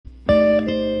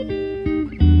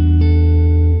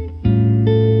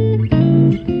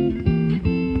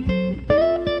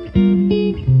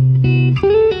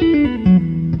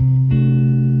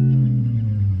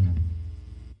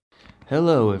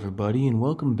everybody, and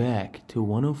welcome back to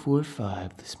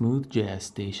 104.5, the Smooth Jazz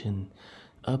Station.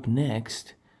 Up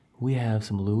next, we have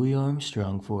some Louis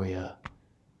Armstrong for you.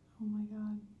 Oh my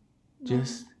god.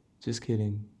 Just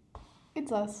kidding.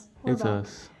 It's us. It's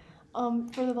us.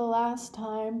 For the last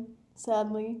time,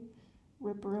 sadly,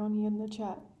 Ripperoni in the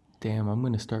chat. Damn, I'm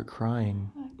gonna start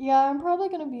crying. Yeah, I'm probably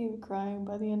gonna be crying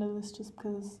by the end of this just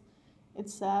because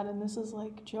it's sad, and this is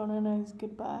like Jonah and I's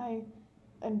goodbye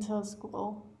until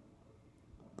school.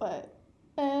 But,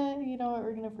 you know what?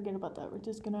 We're gonna forget about that. We're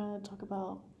just gonna talk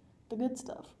about the good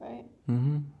stuff, right?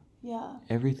 Mm-hmm. Yeah.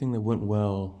 Everything that went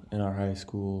well in our high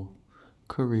school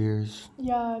careers.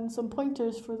 Yeah, and some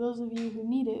pointers for those of you who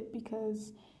need it,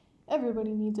 because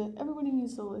everybody needs it. Everybody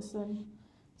needs to listen.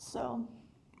 So,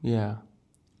 Yeah.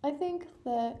 I think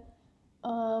that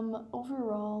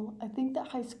overall, I think that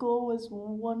high school was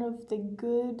one of the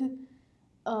good,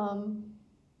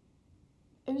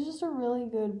 it was just a really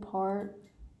good part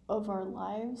of our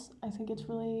lives. I think it's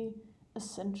really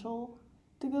essential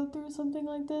to go through something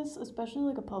like this, especially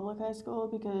like a public high school,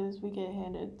 because we get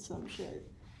handed some shit.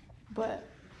 But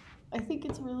I think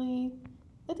it's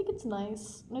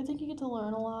nice, and I think you get to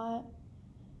learn a lot.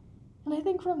 And I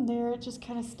think from there, it just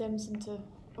kind of stems into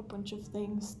a bunch of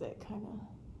things that kind of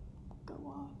go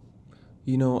off.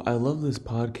 You know, I love this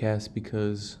podcast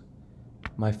because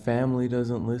my family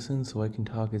doesn't listen, so I can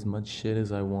talk as much shit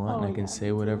as I want, and I can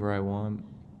say whatever I want.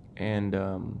 And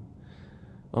I'm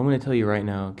going to tell you right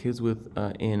now, kids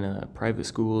in private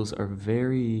schools are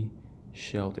very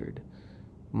sheltered.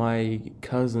 My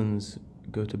cousins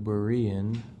go to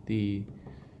Berean, the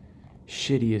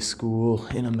shittiest school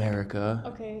in America.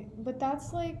 Okay, but that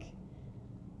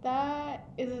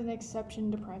is an exception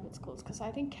to private schools, because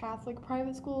I think Catholic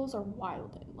private schools are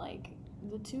wildin'. Like,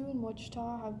 the two in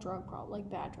Wichita have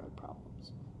bad drug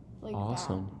problems. Like,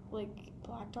 awesome. Like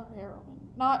black tar heroin.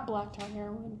 Not black tar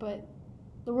heroin, but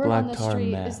the word black on the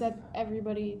street meth. is that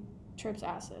everybody trips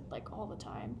acid, like, all the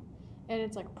time. And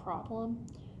it's like a problem.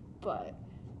 But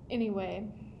anyway,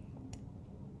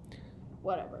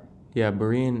 whatever. Yeah,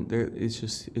 Berean,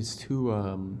 it's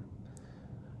too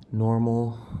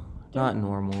normal. Not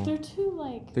normal. They're too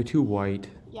like. They're too white.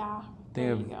 Yeah. They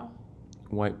have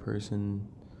white person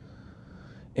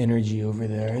energy over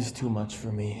there. It's too much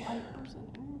for me. White person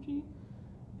energy.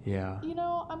 Yeah. You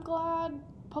know, I'm glad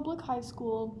public high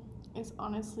school is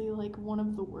honestly like one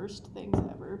of the worst things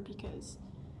ever, because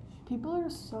people are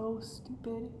so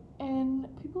stupid, and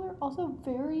people are also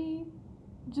very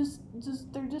there's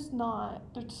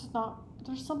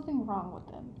something wrong with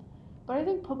them. But I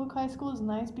think public high school is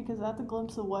nice because that's a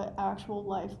glimpse of what actual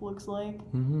life looks like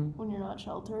when you're not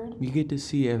sheltered. You get to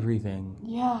see everything.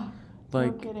 Yeah,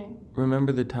 like, no kidding.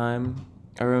 Remember the time?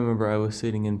 I remember I was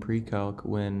sitting in pre-calc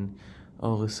when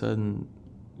all of a sudden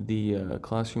the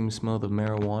classroom smelled of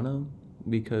marijuana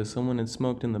because someone had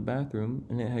smoked in the bathroom,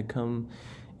 and it had come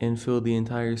and filled the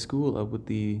entire school up with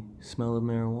the smell of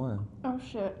marijuana. Oh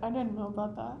shit, I didn't know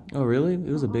about that. Oh really?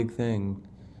 It was a big thing.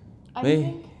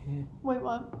 Wait,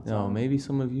 what? No, maybe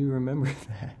some of you remember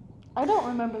that. I don't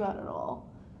remember that at all.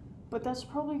 But that's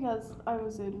probably because I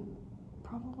was in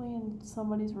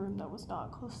somebody's room that was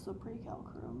not close to the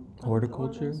pre-calc room.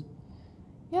 Horticulture?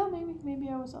 Yeah, maybe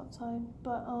I was outside.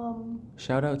 But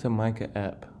shout out to Micah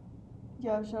Epp.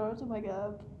 Yeah, shout out to Micah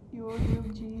Epp. Your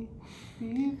UG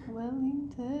Beef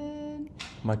Wellington.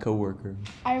 My coworker.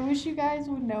 I wish you guys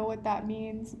would know what that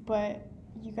means, but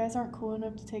you guys aren't cool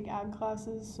enough to take ag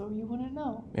classes, so you wouldn't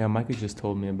know. Yeah, Micah just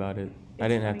told me about it. I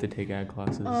didn't have to take ag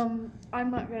classes. I'm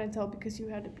not gonna tell because you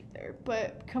had to be there.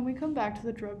 But can we come back to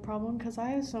the drug problem? Because I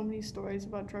have so many stories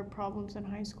about drug problems in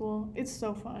high school. It's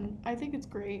so fun. I think it's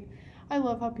great. I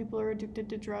love how people are addicted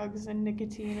to drugs and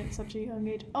nicotine at such a young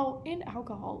age. Oh, and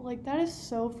alcohol. Like, that is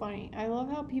so funny. I love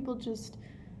how people just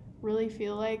really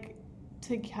feel like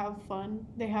to have fun,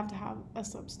 they have to have a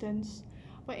substance.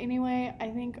 But anyway, I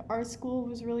think our school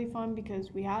was really fun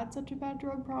because we had such a bad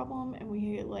drug problem, and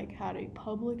we had a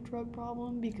public drug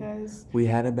problem because we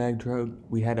had a bad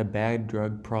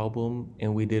drug problem,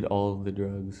 and we did all of the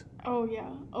drugs. Oh yeah.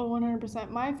 Oh,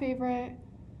 100%.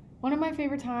 One of my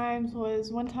favorite times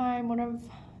was one time one of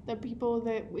the people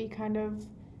that we kind of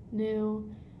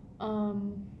knew,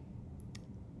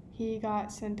 he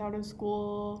got sent out of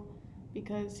school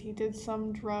because he did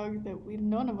some drug that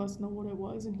none of us know what it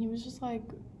was, and he was just like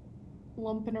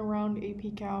lumping around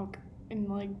AP Calc and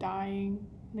like dying.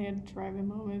 They had to drive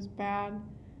him home. It was bad.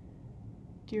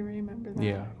 Do you remember that?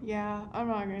 Yeah. Yeah, I'm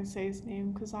not gonna say his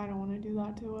name because I don't want to do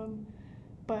that to him.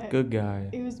 But good guy.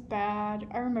 It was bad.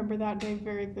 I remember that day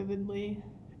very vividly.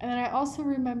 And then I also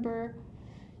remember,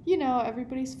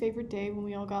 everybody's favorite day when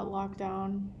we all got locked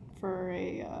down for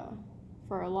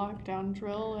for a lockdown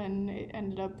drill, and it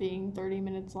ended up being 30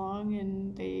 minutes long,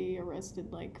 and they arrested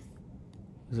like,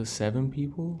 Was it 7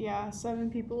 people? yeah, 7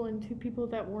 people and 2 people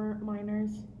that weren't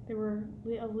minors. They were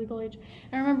of legal age.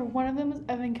 And I remember one of them was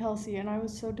Evan Kelsey, and I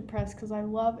was so depressed because I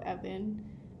love Evan.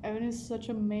 Evan is such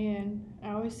a man. I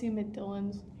always see him at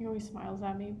Dylan's. He always smiles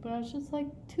at me, but I was just like,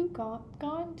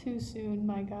 gone too soon,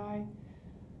 my guy.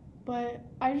 But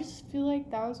I just feel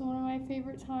like that was one of my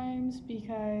favorite times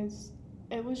because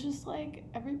it was just like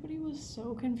everybody was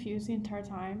so confused the entire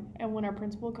time. And when our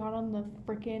principal got on the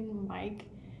freaking mic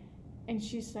and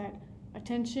she said,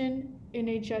 "Attention,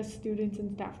 NHS students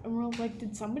and staff," and we're all like,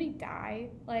 did somebody die?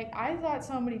 Like, I thought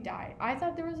somebody died. I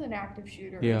thought there was an active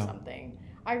shooter or something.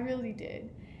 I really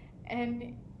did.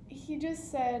 And she just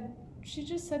said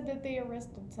that they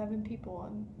arrested 7 people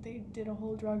and they did a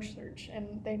whole drug search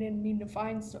and they didn't mean to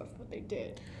find stuff, but they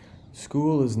did.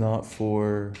 School is not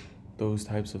for those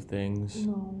types of things.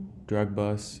 No. Drug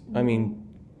busts. No.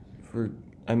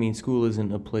 I mean, school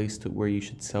isn't a place where you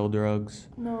should sell drugs.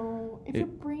 No. If you're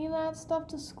bringing that stuff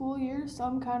to school, you're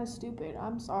some kind of stupid.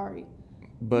 I'm sorry.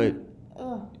 But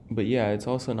yeah, it's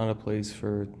also not a place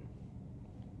for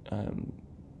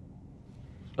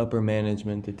upper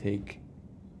management to take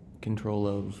control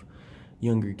of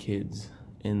younger kids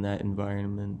in that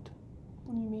environment.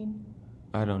 What do you mean?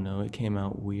 I don't know. It came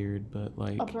out weird, but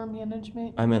like upper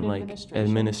management. I meant like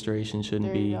administration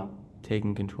shouldn't be go.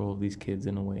 taking control of these kids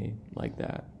in a way like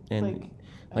that. And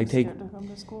I'm scared to come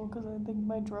to school because I think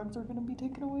my drugs are gonna be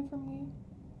taken away from me.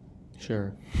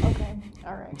 Sure. Okay.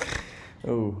 All right.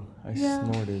 Oh, I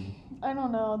snorted. I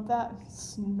don't know. That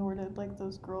snorted like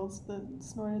those girls that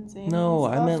snorted Zane. No,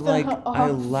 I meant like I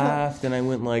laughed and I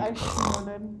went like. I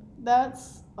snorted.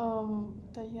 That's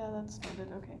that's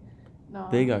snorted. Okay. No.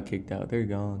 They got kicked out. They're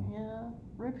gone. Yeah.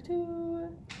 Rip to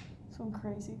some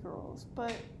crazy girls,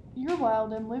 but you're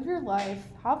wild and live your life.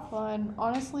 Have fun.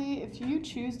 Honestly, if you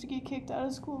choose to get kicked out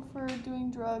of school for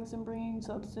doing drugs and bringing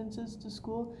substances to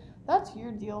school, that's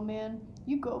your deal, man.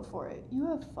 You go for it. You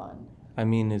have fun. I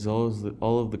mean, as all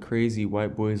of the crazy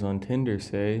white boys on Tinder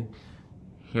say,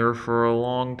 here for a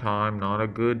long time, not a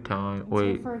good time.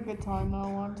 Here for a good time, not a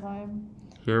long time.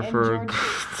 Here for a good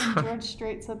time. George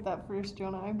Strait said that first,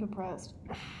 Jonah. I'm depressed.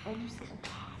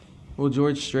 Well,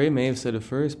 George Strait may have said it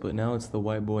first, but now it's the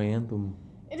white boy anthem.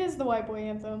 It is the white boy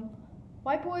anthem.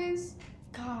 White boys,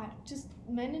 God, just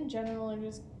men in general are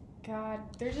just, God,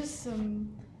 they're just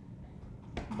some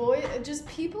just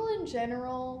people in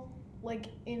general, like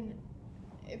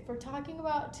if we're talking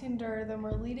about Tinder, then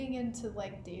we're leading into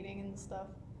like dating and stuff.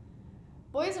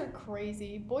 Boys are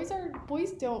crazy. Boys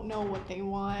don't know what they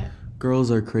want.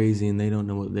 Girls are crazy and they don't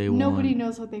know what they want. Nobody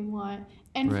knows what they want.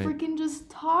 And right. Freaking just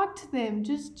talk to them.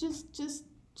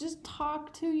 Just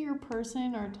talk to your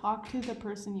person or talk to the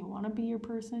person you want to be your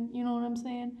person. You know what I'm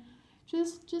saying?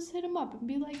 Just hit them up and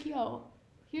be like, yo,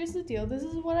 here's the deal. This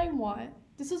is what I want.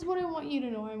 This is what I want you to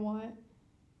know I want.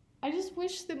 I just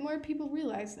wish that more people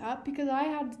realized that because I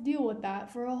had to deal with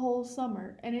that for a whole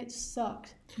summer and it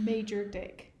sucked. Major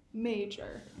dick.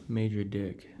 Major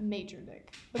dick.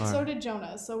 But so did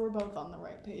Jonah, so we're both on the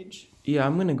right page. Yeah,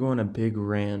 I'm going to go on a big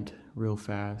rant real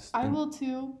fast. I will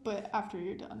too, but after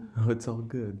you're done. Oh, it's all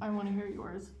good. I want to hear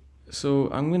yours.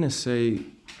 So I'm going to say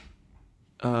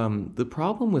the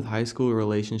problem with high school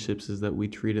relationships is that we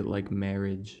treat it like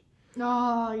marriage.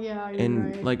 Oh, yeah, you're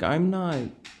and right. Like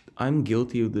I'm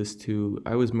guilty of this too.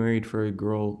 I was married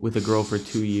with a girl for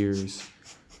 2 years.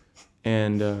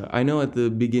 And I know at the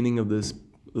beginning of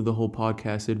the whole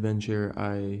podcast adventure,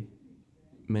 I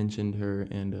mentioned her,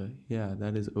 and yeah,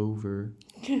 that is over.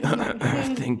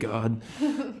 Thank God.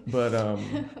 But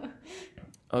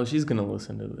she's gonna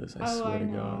listen to this. I swear to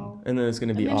God. And then it's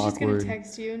gonna be awkward. She's gonna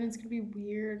text you, and it's gonna be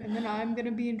weird, and then I'm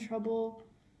gonna be in trouble.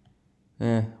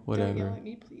 Whatever. Don't yell at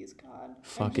me, please, God.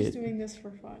 Fuck I'm just doing this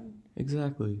for fun.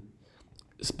 Exactly.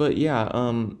 But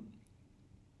yeah,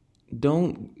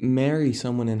 don't marry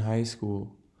someone in high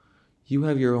school. You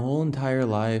have your whole entire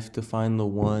life to find the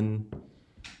one.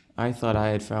 I thought I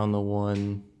had found the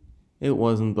one. It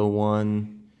wasn't the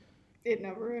one. It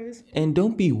never is. And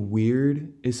don't be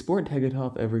weird. Is Sport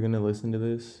Tegetov ever going to listen to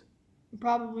this?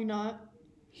 Probably not.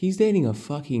 He's dating a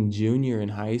fucking junior in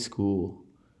high school.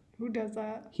 Who does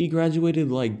that? He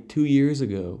graduated like 2 years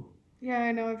ago. Yeah,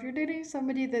 I know. If you're dating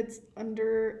somebody that's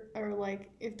under, or like,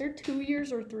 if they're 2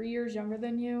 years or 3 years younger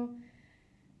than you,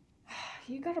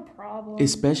 you got a problem.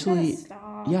 Especially,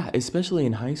 yeah, especially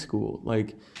in high school.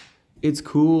 Like, it's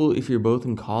cool if you're both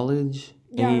in college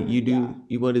and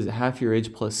you what is it, half your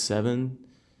age plus 7?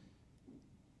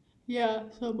 Yeah,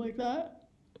 something like that.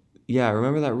 Yeah,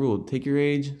 remember that rule. Take your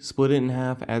age, split it in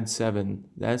half, add 7.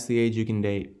 That's the age you can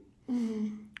date.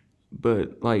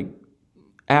 But like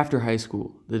after high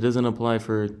school, that doesn't apply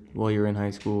for while you're in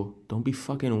high school. Don't be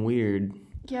fucking weird.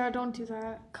 Yeah, don't do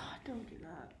that. God, don't do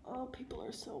that. Oh, people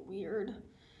are so weird.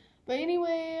 But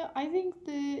anyway, I think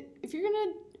that if you're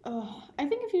gonna, I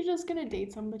think if you're just gonna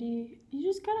date somebody, you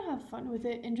just gotta have fun with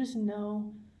it and just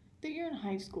know that you're in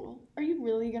high school. Are you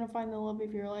really gonna find the love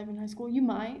of your life in high school? You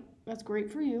might. That's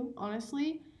great for you.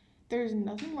 Honestly, there's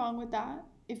nothing wrong with that.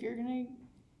 If you're gonna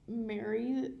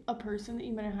marry a person that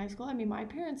you met in high school, I mean, my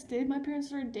parents did. My parents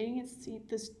started dating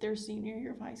at their senior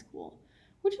year of high school,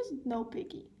 which is no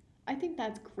biggie. I think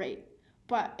that's great.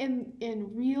 But in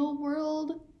real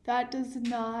world, that does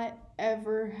not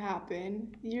ever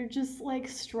happen. You're just like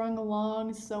strung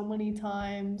along so many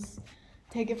times.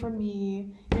 Take it from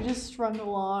me. You're just strung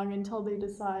along until they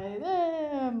decide,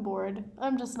 I'm bored.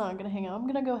 I'm just not gonna hang out. I'm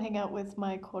gonna go hang out with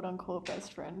my quote unquote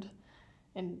best friend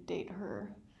and date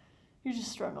her. You're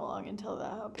just strung along until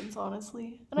that happens,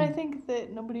 honestly. And I think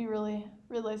that nobody really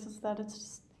realizes that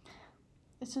it's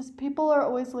just people are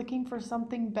always looking for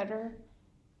something better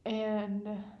and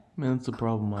Man, that's the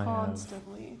problem I have.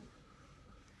 constantly.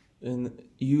 And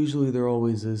usually there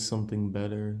always is something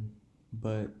better,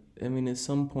 but I mean, at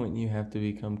some point you have to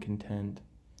become content.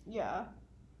 Yeah.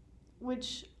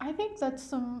 Which I think that's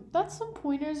some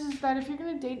pointers is that if you're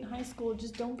gonna date in high school,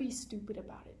 just don't be stupid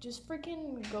about it. Just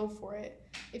freaking go for it.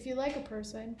 If you like a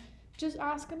person, just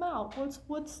ask them out.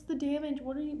 What's the damage?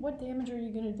 What damage are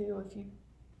you gonna do if you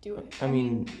do it? I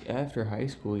mean, after high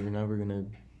school, you're never gonna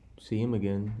see him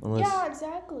again unless yeah,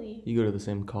 exactly. you go to the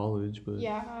same college. But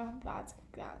Yeah, that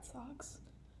sucks.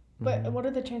 But what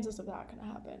are the chances of that gonna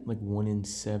happen? like 1 in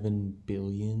 7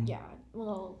 billion. Yeah,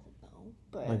 well, no,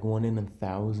 but Like 1 in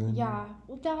 1,000. yeah,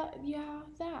 well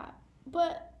that.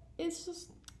 But it's just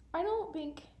I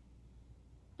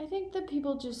think that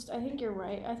people just I think you're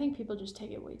right. I think people just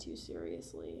take it way too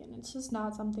seriously and it's just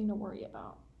not something to worry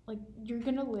about. Like you're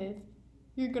gonna live,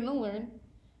 you're gonna learn,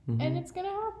 and it's gonna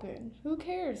happen. Who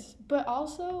cares? But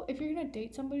also, if you're gonna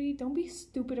date somebody, don't be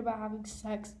stupid about having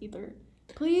sex either.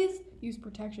 Please use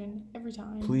protection every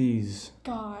time. Please.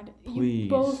 God, Please. you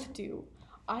both do.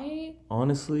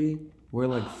 Honestly, we're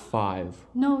like 5.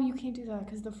 No, you can't do that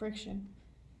because the friction.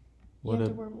 You What have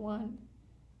a- to wear one.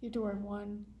 You have to wear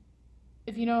one.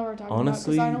 If you know what we're talking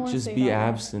Honestly, about, 'cause I don't wanna just say be that word.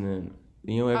 abstinent.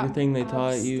 You know everything they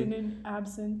taught you.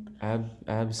 Abstinent.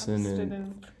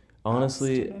 Abstinent.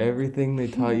 Honestly, Abstinent. everything they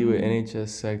taught you at NHS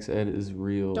Sex Ed is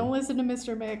real. Don't listen to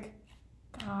Mr. Mick.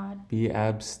 God. Be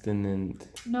abstinent.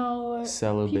 No.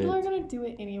 Celibate. People are gonna do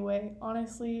it anyway.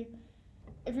 Honestly,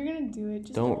 if you're gonna do it,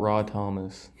 just Don't raw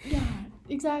Thomas. Yeah,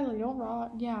 exactly. Don't raw.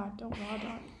 Yeah, don't raw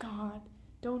dog. God,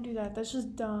 don't do that. That's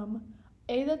just dumb.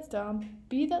 A, that's dumb.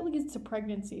 B, that leads to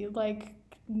pregnancy. Like,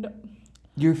 no,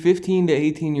 You're 15 to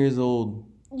 18 years old.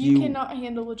 you cannot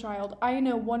handle a child. I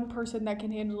know one person that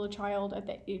can handle a child at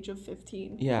the age of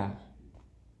 15. Yeah.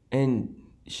 And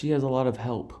she has a lot of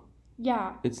help.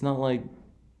 Yeah, It's not like,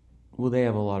 well, they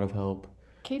have a lot of help.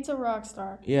 Kate's a rock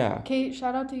star. Yeah. Kate,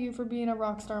 shout out to you for being a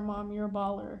rock star mom. You're a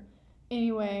baller.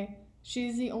 Anyway,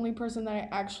 she's the only person that I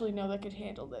actually know that could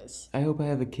handle this. I hope I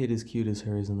have a kid as cute as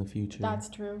hers in the future. That's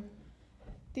true.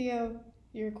 Theo,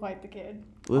 you're quite the kid.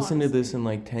 Listen honestly. to this in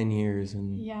like 10 years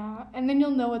and... Yeah, and then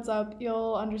you'll know what's up.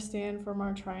 You'll understand from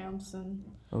our triumphs and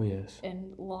Oh, yes.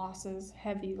 losses,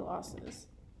 heavy losses.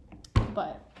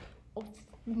 But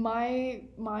my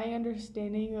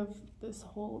understanding of this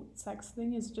whole sex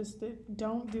thing is just that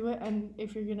don't do it, and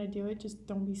if you're gonna do it, just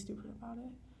don't be stupid about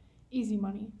it. Easy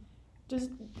money.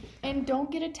 And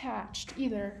don't get attached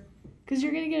either, because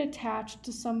you're gonna get attached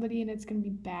to somebody and it's gonna be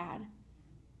bad.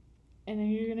 And then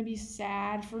you're gonna be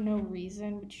sad for no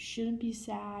reason, but you shouldn't be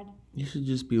sad. You should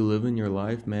just be living your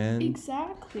life, man.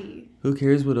 Exactly. Who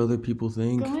cares what other people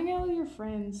think? Go hang out with your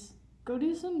friends. Go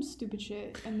do some stupid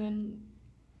shit and then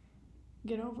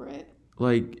get over it.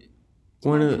 Like, It's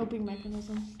my coping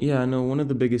mechanism. Yeah, no, one of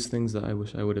the biggest things that I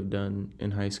wish I would have done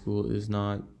in high school is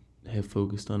not have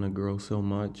focused on a girl so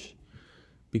much.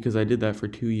 Because I did that for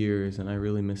 2 years and I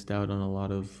really missed out on a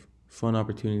lot of fun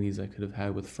opportunities I could have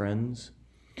had with friends.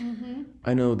 Mm-hmm.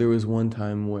 I know there was one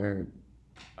time where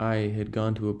I had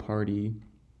gone to a party.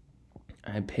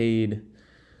 I paid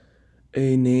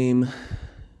a name,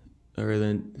 or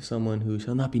then someone who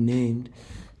shall not be named,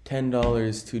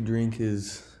 $10 to drink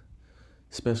his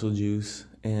special juice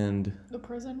and... The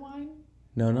prison wine?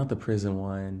 No, not the prison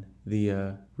wine.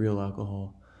 The real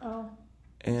alcohol. Oh.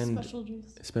 And Special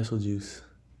juice. Special juice.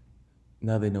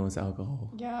 Now they know it's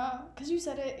alcohol. Yeah, because you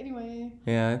said it anyway.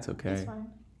 Yeah, it's okay. It's fine.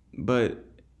 But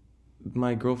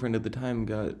my girlfriend at the time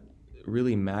got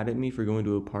really mad at me for going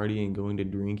to a party and going to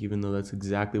drink, even though that's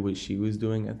exactly what she was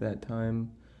doing at that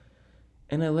time.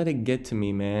 And I let it get to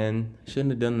me, man.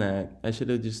 Shouldn't have done that. I should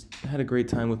have just had a great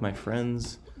time with my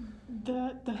friends.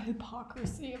 The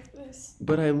hypocrisy of this.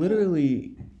 But I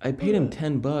paid him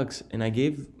 $10 and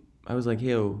I was like,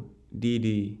 yo,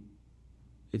 DD,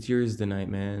 it's yours tonight,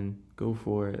 man. Go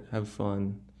for it. Have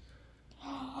fun.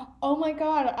 Oh my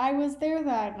god, I was there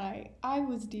that night. I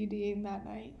was DDing that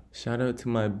night. Shout out to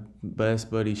my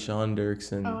best buddy, Sean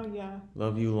Dirksen. Oh, yeah.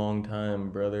 Love you long time,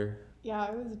 brother. Yeah,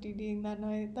 I was DDing that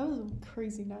night. That was a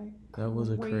crazy night. That was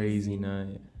a crazy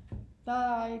night. That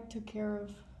I took care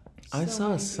of. I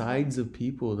saw sides of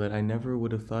people that I never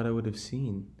would have thought I would have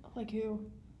seen. Like who?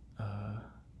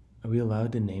 Are we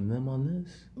allowed to name them on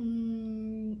this?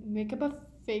 Make up a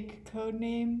fake code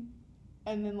name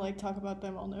and then like talk about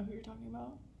them. I'll know who you're talking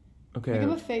about. Okay. Make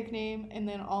up a fake name and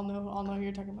then I'll know who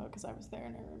you're talking about because I was there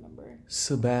and I remember.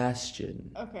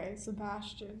 Sebastian. Okay,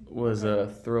 Sebastian. Was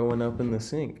throwing up in the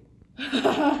sink.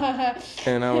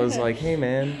 And I was like, hey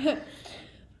man,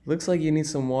 looks like you need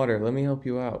some water. Let me help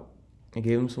you out. I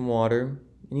gave him some water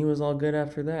and he was all good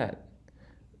after that.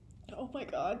 Oh my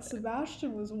god,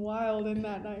 Sebastian was wild in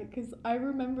that night because I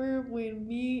remember when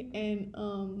me and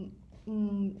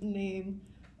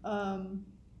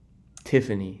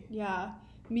Tiffany. Yeah,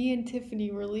 me and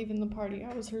Tiffany were leaving the party.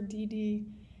 I was her DD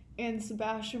and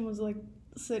Sebastian was like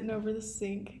sitting over the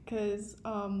sink because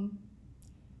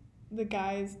the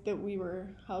guys that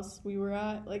house we were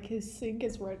at, like his sink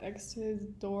is right next to his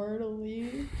door to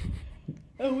leave.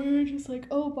 And we were just like,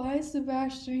 oh, bye,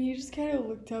 Sebastian. He just kind of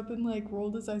looked up and, like,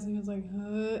 rolled his eyes and was like,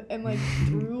 huh, and, like,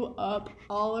 threw up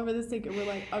all over the sink. And we're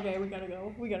like, okay, we gotta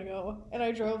go. And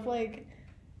I drove, like,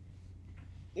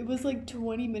 it was, like,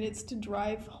 20 minutes to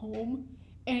drive home.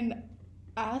 And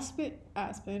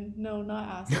Aspen, no,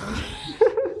 not Aspen.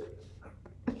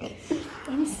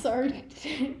 I'm sorry.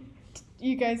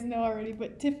 You guys know already,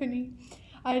 but Tiffany,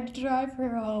 I had to drive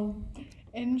her home.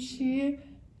 And she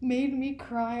made me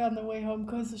cry on the way home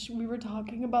because we were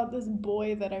talking about this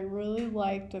boy that I really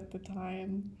liked at the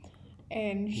time.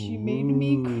 And she made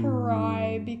me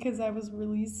cry because I was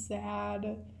really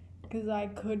sad because I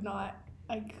couldn't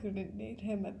date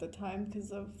him at the time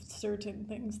because of certain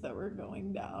things that were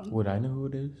going down. Would I know who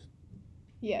it is?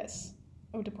 Yes.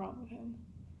 I went to prom with him.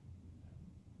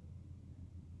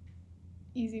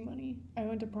 Easy money. I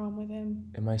went to prom with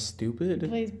him. Am I stupid? He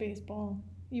plays baseball.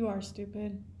 You are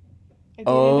stupid. I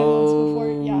dated him once before.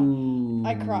 Yeah,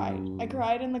 I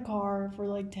cried in the car for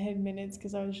like 10 minutes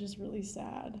because I was just really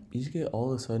sad. You just get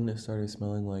all of a sudden it started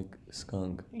smelling like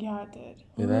skunk. Yeah, it did.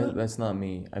 Yeah, that's not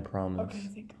me. I promise. Okay,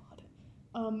 thank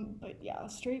God. But yeah,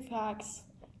 straight facts.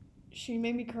 She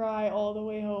made me cry all the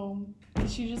way home.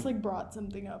 She just like brought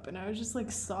something up and I was just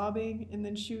like sobbing, and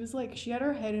then she was like, she had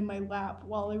her head in my lap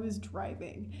while I was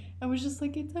driving. I was just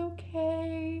like, it's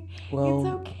okay. It's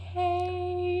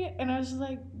okay. And I was just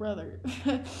like, brother,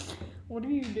 what are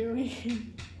you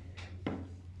doing?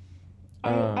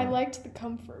 I liked the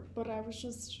comfort, but I was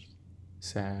just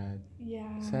sad.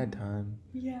 Yeah. Sad time.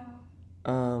 Yeah.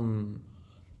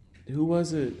 Who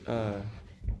was it?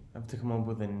 I have to come up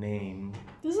with a name.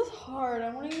 This is hard. I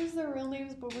want to use their real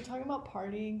names, but we're talking about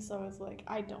partying, so it's like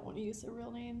I don't want to use their real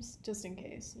names just in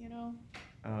case, you know?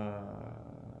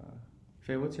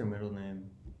 Faye, what's your middle name?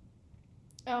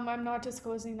 I'm not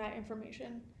disclosing that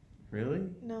information. Really?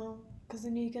 No, because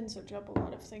then you can search up a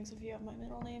lot of things if you have my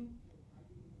middle name.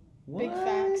 What? Big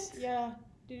facts. Yeah.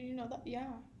 Did you know that? Yeah.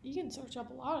 You can search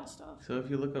up a lot of stuff. So if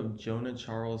you look up Jonah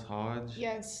Charles Hodge?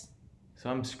 Yes. So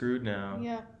I'm screwed now.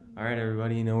 Yeah. All right,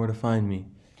 everybody, you know where to find me.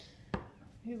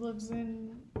 He lives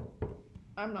in...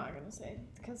 I'm not going to say,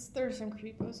 because there's some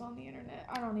creepos on the internet.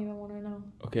 I don't even want to know.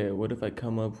 Okay, what if I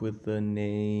come up with the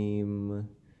name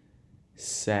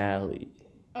Sally?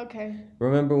 Okay.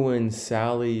 Remember when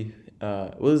Sally...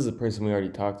 well, this is a person we already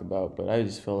talked about, but I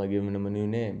just felt like giving him a new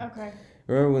name. Okay.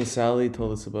 Remember when Sally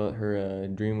told us about her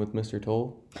dream with Mr.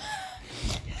 Toll?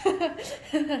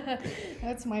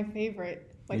 That's my favorite.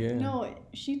 Like, yeah. No,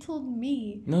 she told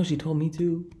me. No, she told me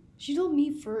too. She told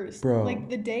me first. Bro. Like,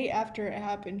 the day after it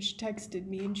happened, she texted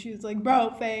me and she was like,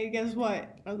 bro, Faye, guess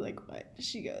what? I was like, what?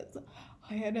 She goes,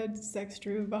 I had a sex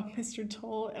dream about Mr.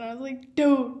 Toll. And I was like,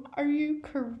 dude, are you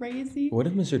crazy? What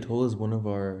if Mr. Toll is one of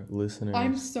our listeners?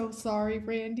 I'm so sorry,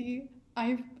 Randy.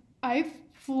 I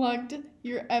flunked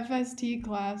your FST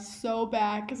class so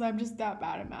bad because I'm just that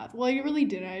bad at math. Well, I really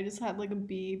didn't. I just had like a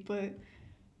B, but...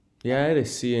 Yeah, I had a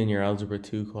C in your Algebra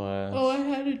 2 class. Oh, I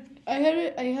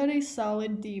had a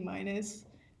solid D-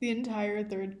 the entire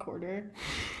third quarter.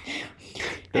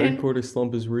 Third quarter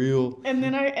slump is real. And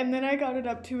then I got it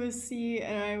up to a C,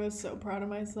 and I was so proud of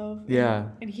myself. Yeah.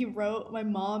 And he wrote, my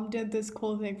mom did this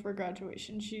cool thing for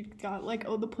graduation. She got like,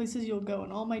 oh, the places you'll go,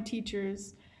 and all my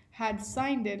teachers had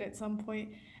signed it at some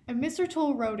point. And Mr.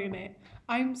 Toll wrote in it,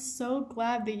 I'm so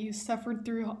glad that you suffered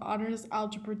through honors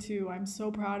algebra 2. I'm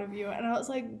so proud of you. And I was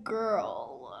like,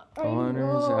 girl.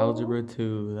 Honors algebra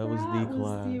 2. That was the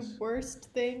class. That was the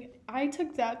worst thing. I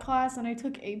took that class and I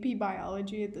took AP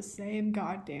biology at the same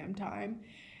goddamn time.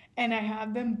 And I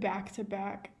had them back to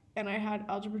back. And I had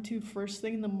algebra 2 first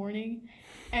thing in the morning.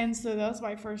 And so that was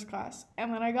my first class.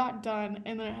 And then I got done.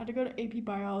 And then I had to go to AP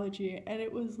biology. And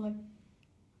it was like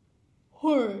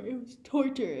horror. It was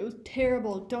torture. It was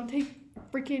terrible. Don't take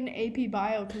freaking AP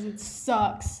Bio because it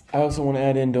sucks. I also want to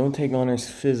add in, don't take honors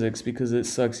physics because it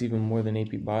sucks even more than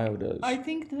AP Bio does. I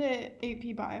think that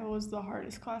AP Bio was the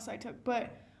hardest class I took,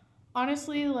 but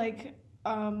honestly, like,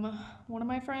 one of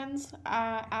my friends,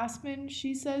 Aspen,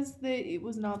 she says that it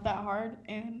was not that hard,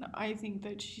 and I think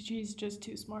that she's just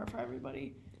too smart for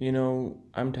everybody. You know,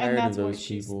 I'm tired of those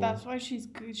people. That's why she's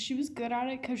good. She was good at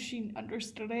it because she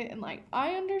understood it, and like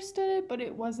I understood it, but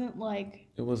it wasn't like.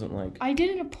 I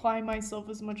didn't apply myself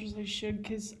as much as I should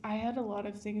because I had a lot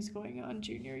of things going on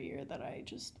junior year that I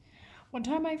just. One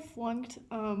time I flunked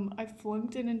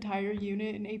an entire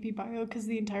unit in AP Bio because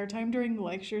the entire time during the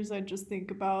lectures I'd just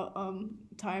think about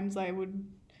times I would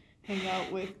hang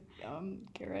out with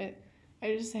Garrett.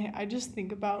 I just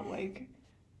think about like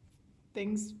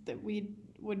things that we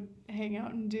would hang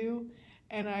out and do,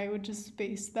 and I would just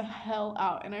space the hell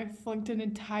out, and I flunked an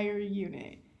entire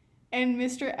unit. And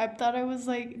Mr. Epp thought I was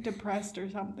like depressed or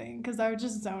something because I would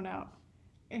just zone out.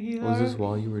 And was this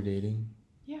while you were dating?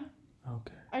 Yeah.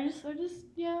 Okay. I just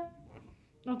yeah.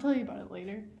 I'll tell you about it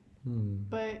later.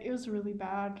 But it was really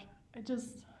bad.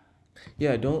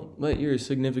 Yeah, don't let your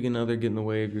significant other get in the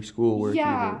way of your schoolwork.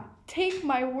 Yeah, either. Take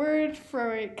my word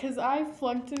for it, because I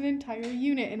flunked an entire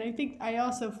unit, and I think I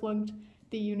also flunked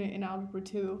the unit in Algebra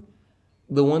 2.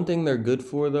 The one thing they're good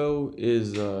for, though,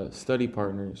 is study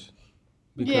partners.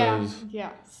 Because,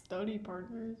 yeah, study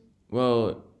partners.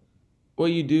 Well,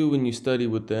 what you do when you study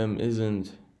with them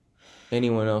isn't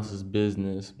anyone else's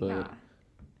business, but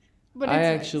I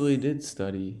actually did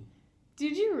study.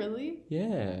 Did you really?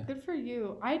 Yeah. Good for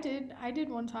you. I did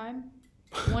one time.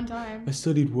 I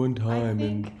studied one time.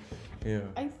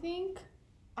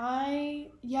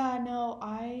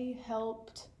 I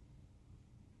helped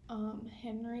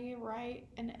Henry write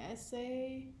an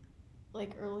essay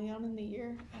like early on in the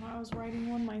year, and I was writing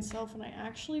one myself, and I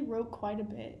actually wrote quite a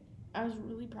bit. I was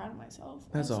really proud of myself.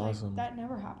 That's awesome. Like, that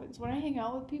never happens. When I hang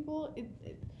out with people,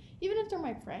 even if they're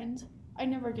my friends, I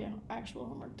never get actual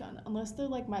homework done unless they're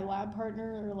like my lab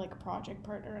partner or like a project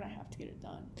partner and I have to get it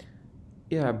done.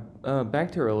 Yeah,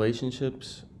 back to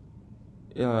relationships.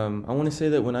 I want to say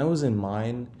that when I was in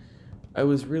mine, I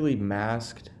was really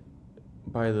masked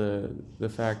by the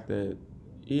fact that,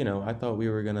 I thought we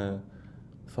were going to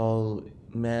fall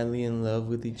madly in love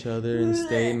with each other and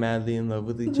stay madly in love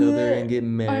with each other and get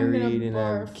married and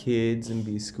have kids and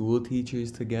be school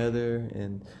teachers together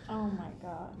and oh my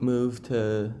god, move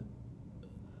to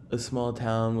a small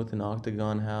town with an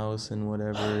octagon house and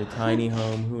whatever, tiny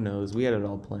home, who knows. We had it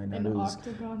all planned out. It was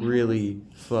really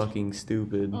fucking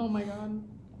stupid. Oh my god.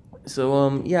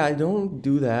 So yeah, don't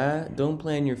do that. Don't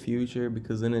plan your future,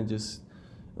 because then it just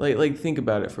like think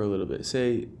about it for a little bit.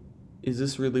 Say, is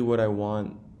this really what I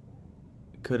want?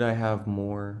 Could I have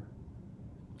more?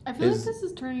 I feel like this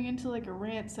is turning into like a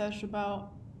rant sesh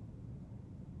about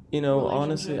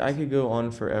honestly, I could go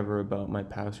on forever about my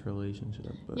past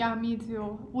relationship. But yeah, me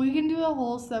too. We can do a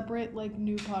whole separate like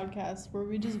new podcast where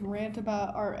we just rant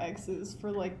about our exes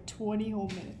for like 20 whole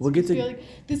minutes. We'll get to be like,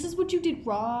 this is what you did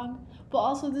wrong, but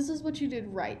also this is what you did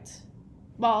right.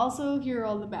 But also, here are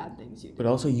all the bad things you did. But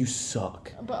also, you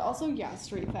suck. But also, yeah,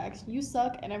 straight facts. You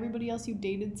suck, and everybody else you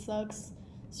dated sucks.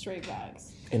 Straight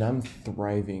facts. And I'm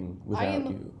thriving without you. I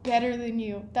am better than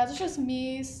you. That's just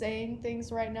me saying things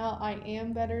right now. I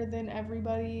am better than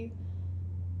everybody.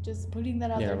 Just putting that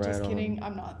out there. Right, just kidding.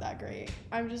 I'm not that great.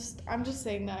 I'm just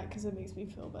saying that because it makes me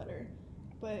feel better.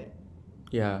 But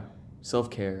yeah,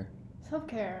 self-care.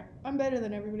 Self-care. I'm better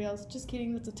than everybody else. Just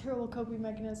kidding. That's a terrible coping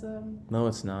mechanism. No,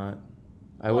 it's not.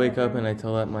 I wake up and I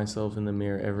tell that myself in the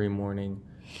mirror every morning.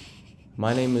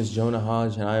 My name is Jonah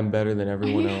Hodge, and I am better than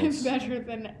everyone else. I'm better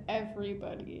than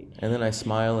everybody. And then I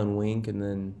smile and wink, and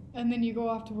then... And then you go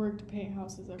off to work to paint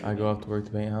houses every day. I go off to work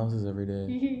to paint houses every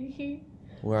day.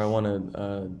 Where I want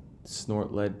to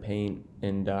snort lead paint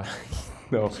and die.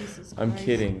 No, I'm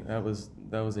kidding. That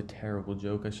was a terrible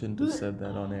joke. I shouldn't have said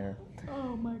that on air.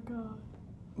 Oh, my God.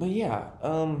 But yeah,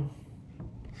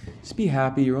 Just be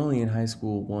happy. You're only in high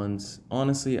school once.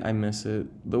 Honestly, I miss it.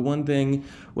 The one thing,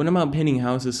 when I'm out painting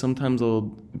houses, sometimes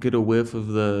I'll get a whiff of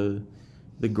the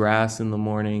grass in the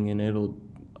morning, and it'll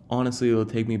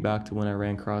take me back to when I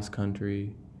ran cross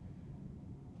country.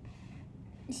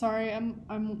 Sorry,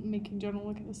 I'm making Jonah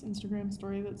look at this Instagram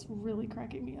story that's really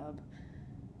cracking me up.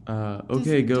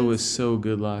 OK Go was so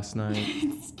good last night.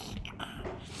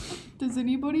 Does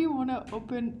anybody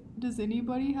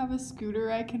have a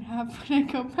scooter I can have when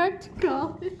I go back to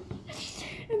college?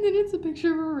 And then it's a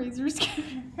picture of a Razor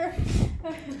scooter.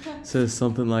 Says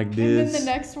something like this. And then the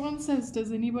next one says,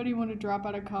 does anybody want to drop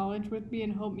out of college with me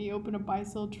and help me open a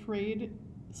buy-sell trade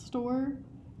store?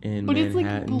 In but Manhattan, it's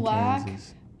like black.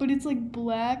 Kansas. But it's like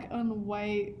black on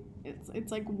white.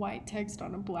 It's like white text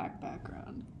on a black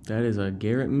background. That is a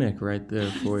Garrett Mick right there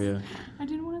for you. I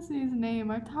didn't want to say his name.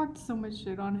 I've talked so much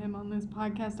shit on him on this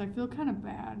podcast. I feel kind of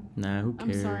bad. Nah, who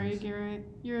cares? I'm sorry, Garrett.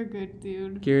 You're a good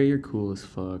dude. Garrett, you're cool as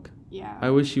fuck. Yeah. I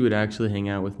wish you would actually hang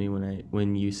out with me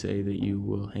when you say that you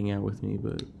will hang out with me,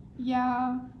 but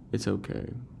yeah, it's okay.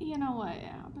 You know what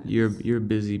happens. You're a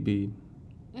busy bee.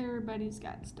 Everybody's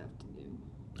got stuff to do.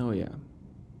 Oh yeah.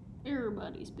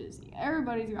 Everybody's busy.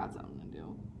 Everybody's got something to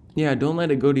do. Yeah, don't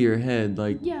let it go to your head.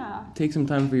 Like, yeah, take some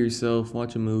time for yourself.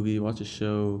 Watch a movie. Watch a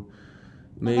show.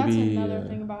 Maybe. Well, that's another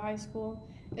thing about high school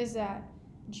is that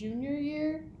junior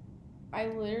year, I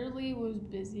literally was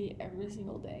busy every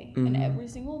single day and every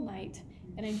single night,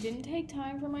 and I didn't take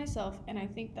time for myself. And I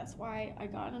think that's why I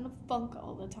got in a funk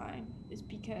all the time. Is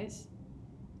because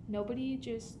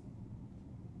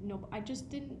I just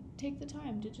didn't take the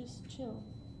time to just chill,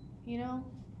 you know.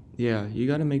 Yeah, you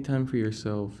got to make time for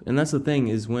yourself. And that's the thing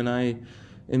is when I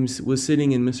was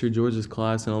sitting in Mr. George's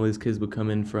class and all these kids would come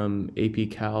in from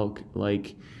AP Calc,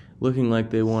 like, looking like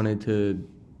they wanted to,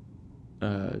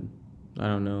 I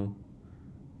don't know.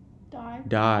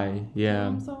 Die, yeah.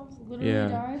 Kill themselves? Literally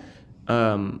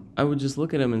die? I would just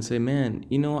look at them and say, man,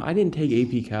 I didn't take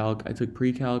AP Calc. I took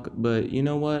Pre-Calc, but you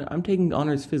know what? I'm taking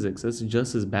honors physics. That's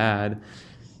just as bad.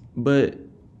 But,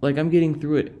 like, I'm getting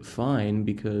through it fine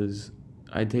because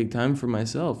I take time for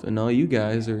myself, and all you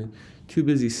guys are too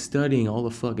busy studying all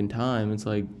the fucking time. It's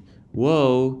like,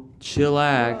 whoa,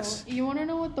 chillax. You want to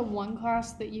know what the one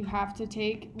class that you have to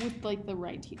take with, like, the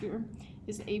right teacher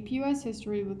is? AP US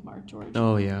History with Mark George.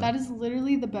 Oh, yeah. That is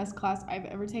literally the best class I've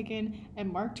ever taken, and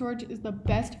Mark George is the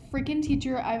best freaking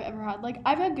teacher I've ever had. Like,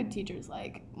 I've had good teachers.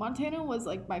 Like, Montana was,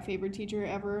 like, my favorite teacher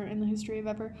ever in the history of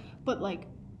ever, but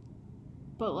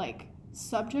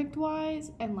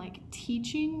subject-wise and, like,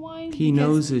 teaching-wise, he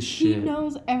knows his shit. He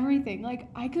knows everything. Like,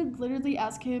 I could literally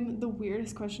ask him the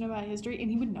weirdest question about history, and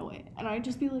he would know it. And I'd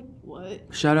just be like, what?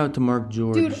 Shout out to Mark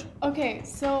George. Dude, okay,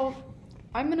 so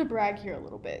I'm going to brag here a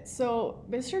little bit. So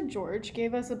Mr. George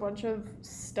gave us a bunch of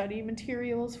study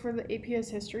materials for the APS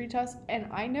history test, and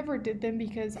I never did them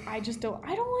because I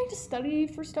don't like to study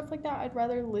for stuff like that. I'd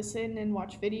rather listen and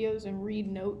watch videos and read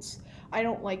notes. I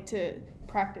don't like to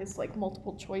practice like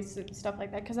multiple choice and stuff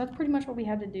like that because that's pretty much what we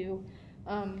had to do.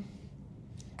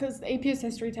 Because the APS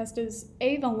history test is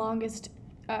the longest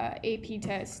AP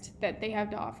test that they have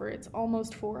to offer. It's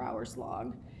almost 4 hours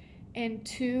long. And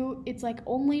 2, it's like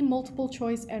only multiple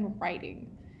choice and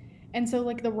writing. And so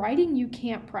like the writing you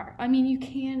can't practice. I mean, you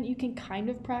can kind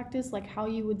of practice like how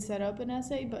you would set up an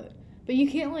essay, but you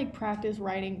can't like practice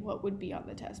writing what would be on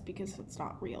the test because it's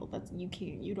not real.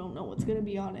 You don't know what's gonna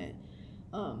be on it.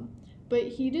 But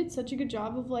he did such a good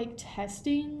job of like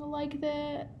testing like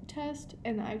the test,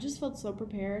 and I just felt so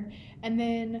prepared. And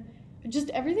then just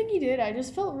everything he did, I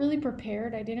just felt really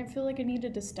prepared. I didn't feel like I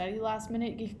needed to study last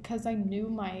minute because I knew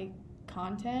my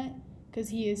content because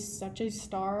he is such a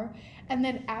star. And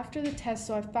then after the test,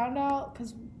 so I found out,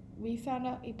 because we found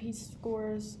out AP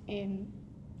scores in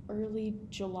early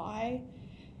July,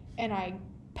 and I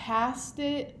passed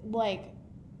it like,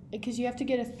 because you have to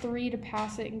get a 3 to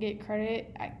pass it and get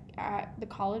credit at the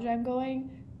college I'm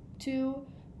going to,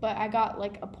 but I got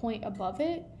like a point above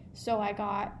it, so I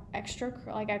got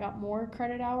I got more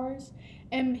credit hours.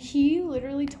 And he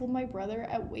literally told my brother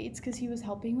at weights, because he was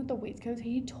helping with the weights coach,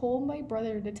 he told my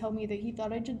brother to tell me that he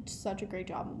thought I did such a great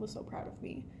job and was so proud of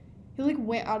me. He like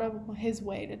went out of his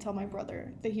way to tell my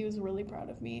brother that he was really proud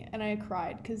of me, and I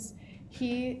cried because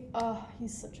he's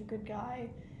such a good guy.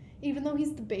 Even though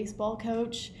he's the baseball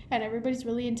coach and everybody's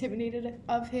really intimidated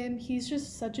of him, he's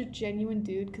just such a genuine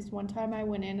dude. Because one time I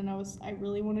went in and I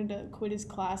really wanted to quit his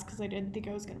class because I didn't think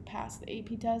I was going to pass the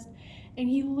AP test. And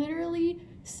he literally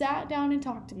sat down and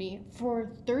talked to me for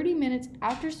 30 minutes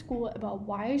after school about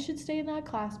why I should stay in that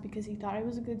class because he thought I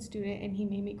was a good student, and he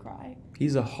made me cry.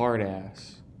 He's a hard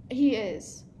ass. He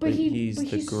is. But he's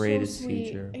the greatest so sweet.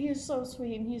 teacher. He is so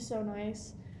sweet and he's so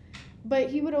nice. But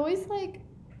he would always like,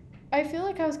 I feel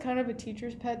like I was kind of a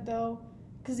teacher's pet though,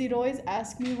 because he'd always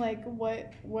ask me like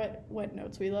what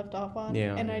notes we left off on,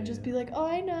 Yeah, and yeah, I'd just yeah. be like, oh,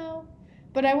 I know,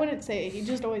 but I wouldn't say it. He'd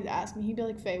just always ask me. He'd be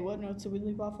like, Faye, what notes did we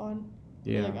leave off on? I'd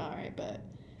be Yeah. like, all right, but.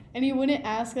 And he wouldn't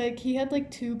ask, like, he had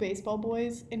like 2 baseball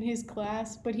boys in his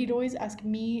class, but he'd always ask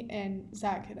me and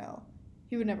Zach Hidell.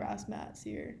 He would never ask Matt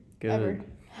Sear. Good.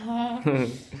 Ever.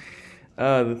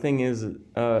 The thing is,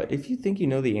 if you think you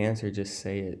know the answer, just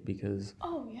say it because,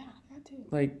 Oh, yeah, that too.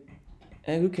 like,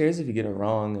 who cares if you get it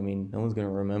wrong? I mean, no one's gonna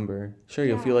remember. Sure,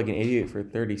 you'll feel like an idiot for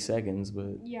 30 seconds,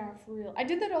 but Yeah, for real. I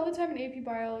did that all the time in AP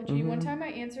Biology. One time I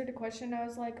answered a question, I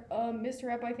was like, Mr.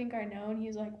 Rep, I think I know. And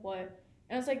he's like, what?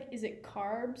 And I was like, is it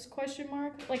carbs, question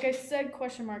mark? Like, I said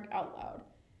question mark out loud.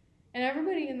 And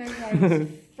everybody in there thought I was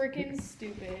freaking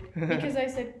stupid because I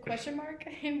said question mark.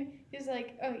 And he's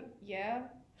like, oh, yeah.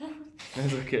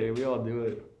 that's okay. We all do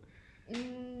it.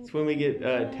 It's when we get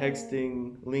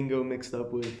texting lingo mixed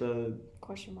up with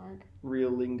Question mark.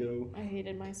 real lingo. I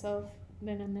hated myself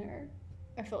then and there.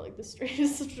 I felt like the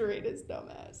straightest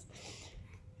dumbass.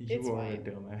 It's You are fine. a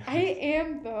dumbass. I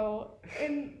am though,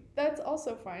 and that's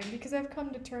also fine because I've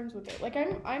come to terms with it. Like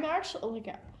I'm actually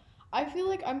like, I feel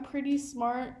like I'm pretty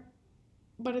smart,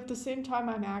 but at the same time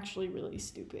I'm actually really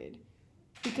stupid,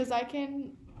 because I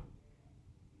can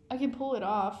pull it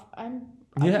off. I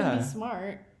can be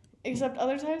smart. Except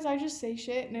other times I just say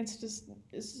shit and it's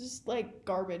just like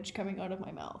garbage coming out of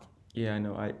my mouth. Yeah, I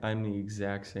know. I'm the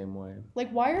exact same way.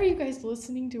 Like, why are you guys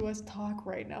listening to us talk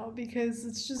right now? Because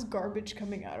it's just garbage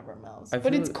coming out of our mouths.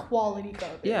 But it's quality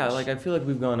garbage. Yeah, like I feel like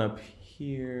we've gone up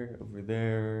here, over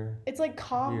there. It's like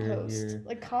compost. Here,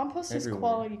 like compost everywhere. is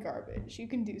quality garbage. You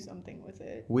can do something with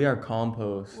it. We are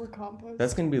compost. We're compost.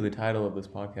 That's gonna be the title of this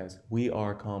podcast. We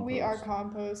are compost. We are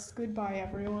compost. Goodbye,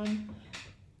 everyone.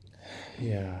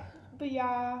 Yeah. But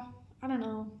yeah, I don't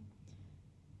know.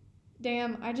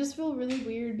 Damn, I just feel really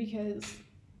weird because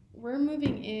we're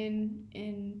moving in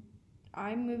and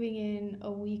I'm moving in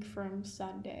a week from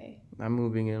Sunday. I'm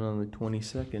moving in on the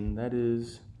 22nd. That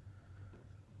is...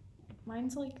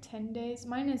 Mine's like 10 days.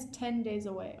 Mine is 10 days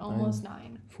away. Almost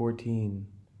 9. 14.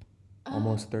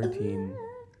 Almost 13.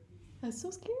 That's so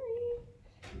scary.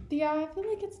 But yeah, I feel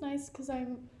like it's nice because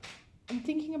I'm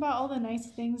thinking about all the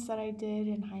nice things that I did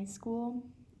in high school.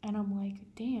 And I'm like,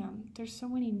 damn, there's so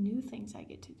many new things I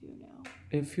get to do now.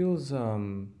 It feels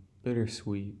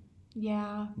bittersweet.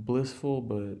 Yeah. Blissful,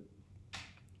 but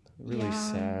really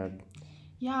sad.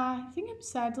 Yeah, I think I'm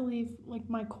sad to leave like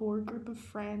my core group of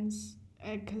friends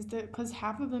because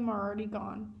half of them are already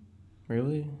gone.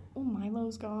 Really? Oh,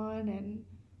 Milo's gone and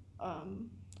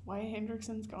Wyatt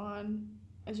Hendrickson's gone.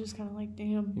 It's just kind of like,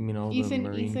 damn. You mean all the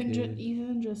Marine kids?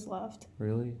 Ethan just left.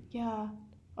 Really? Yeah.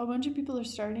 A bunch of people are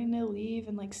starting to leave,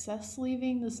 and like Seth's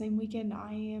leaving the same weekend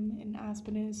I am, and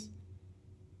Aspen is.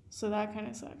 So that kind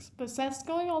of sucks. But Seth's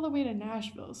going all the way to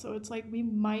Nashville, so it's like we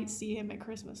might see him at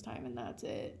Christmas time, and that's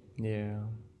it. Yeah.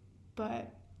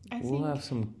 But we'll have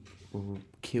some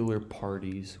killer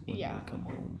parties when we come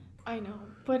home. I know.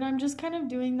 But I'm just kind of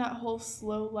doing that whole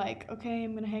slow, like, okay,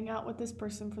 I'm going to hang out with this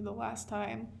person for the last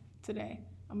time today.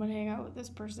 I'm going to hang out with this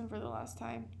person for the last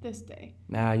time this day.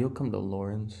 Nah, you'll come to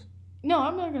Lawrence. No,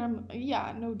 I'm not going to,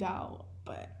 yeah, no doubt.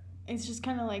 But it's just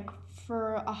kind of like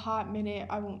for a hot minute,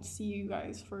 I won't see you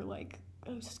guys for like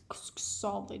a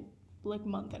solid like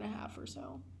month and a half or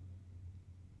so.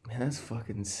 Man, that's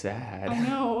fucking sad.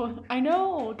 I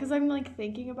know, because I'm like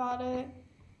thinking about it.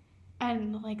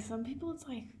 And like some people, it's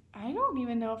like, I don't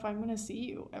even know if I'm going to see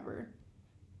you ever.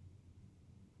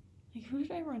 Like, who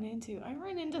did I run into? I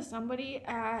ran into somebody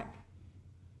at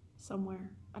somewhere.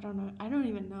 I don't know. I don't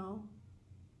even know.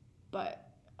 But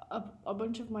a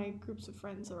bunch of my groups of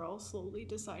friends are all slowly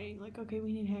deciding, like, okay,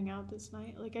 we need to hang out this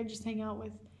night. Like, I just hang out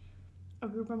with a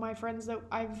group of my friends that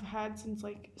I've had since,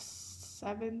 like,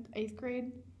 7th, 8th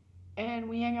grade. And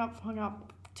we hung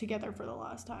out together for the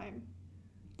last time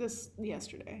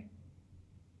yesterday.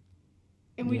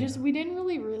 And we didn't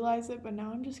really realize it, but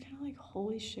now I'm just kind of like,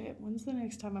 holy shit, when's the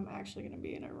next time I'm actually going to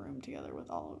be in a room together with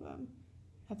all of them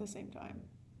at the same time?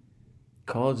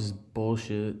 College is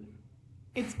bullshit.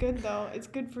 It's good, though. It's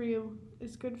good for you.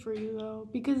 It's good for you, though.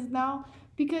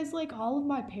 Because, like, all of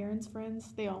my parents'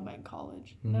 friends, they all met in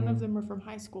college. Mm-hmm. None of them are from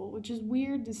high school, which is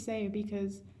weird to say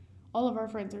because all of our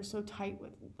friends are so tight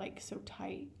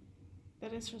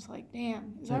that it's just like,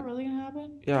 damn, is that really going to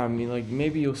happen? Yeah, I mean, like,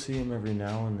 maybe you'll see them every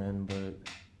now and then, but...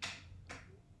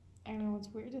 I know, it's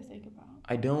weird to think about.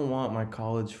 I don't want my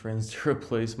college friends to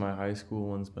replace my high school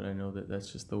ones, but I know that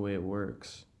that's just the way it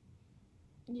works.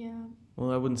 Yeah.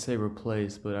 Well, I wouldn't say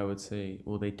replace, but I would say,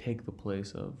 well, they take the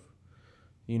place of,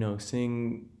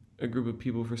 seeing a group of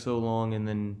people for so long and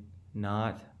then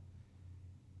not,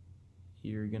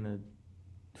 you're gonna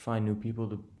find new people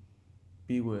to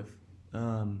be with.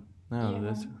 No,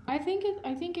 that's. I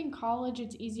think in college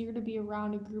it's easier to be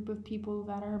around a group of people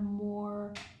that are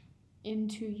more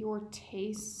into your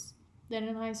tastes than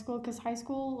in high school. Because high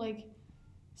school, like,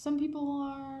 some people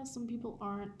are, some people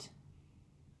aren't.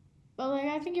 But, like,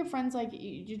 I think your friends, like,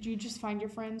 you just find your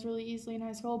friends really easily in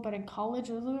high school. But in college,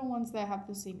 those are the ones that have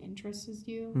the same interests as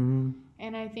you. Mm-hmm.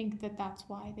 And I think that that's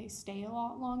why they stay a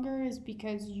lot longer, is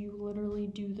because you literally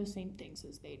do the same things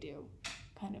as they do,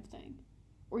 kind of thing.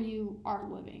 Or you are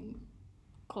living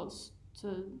close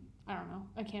to, I don't know,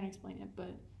 I can't explain it.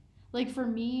 But, like, for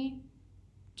me,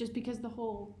 just because the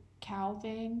whole cow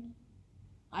thing,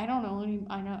 I don't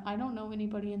know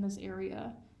anybody in this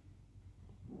area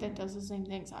that does the same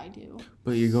things I do.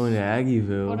 But you're going to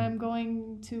Aggieville. But I'm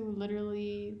going to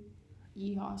literally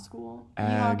Yeehaw school.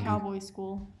 Yeehaw Cowboy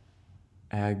School.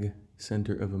 Ag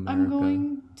Center of America. I'm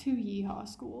going to Yeehaw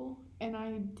School, and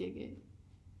I dig it.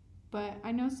 But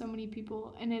I know so many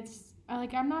people, and it's,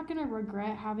 like, I'm not going to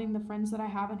regret having the friends that I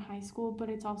have in high school, but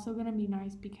it's also going to be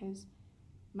nice because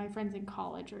my friends in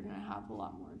college are going to have a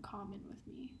lot more in common with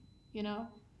me, you know?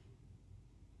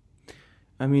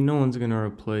 I mean, no one's going to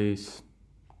replace...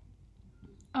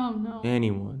 Oh, no.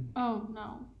 anyone. Oh,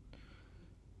 no.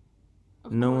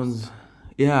 No one's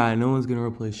gonna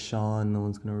replace Sean. No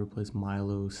one's gonna replace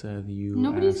Milo, Seth, you.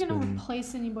 Nobody's Aspen. gonna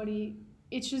replace anybody.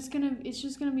 It's just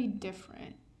gonna be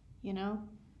different, you know.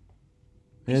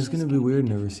 Yeah, it's gonna be weird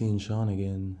never seeing Sean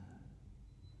again.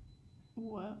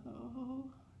 Whoa.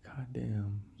 God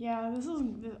damn. Yeah,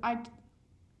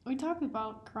 we talked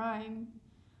about crying.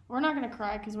 We're not gonna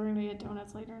cry because we're gonna get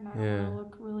donuts later, and I don't want to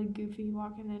look really goofy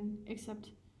walking in. Except,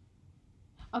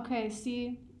 okay,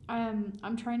 see.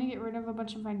 I'm trying to get rid of a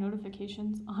bunch of my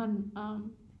notifications on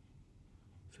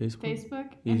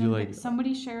Facebook. And then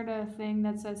somebody shared a thing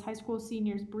that says, high school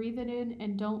seniors, breathe it in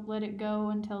and don't let it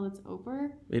go until it's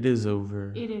over. It is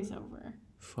over. It is over.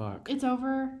 Fuck. It's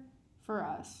over for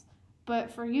us. But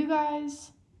for you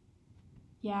guys,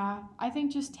 yeah, I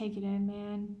think just take it in,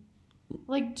 man.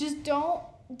 Like, just don't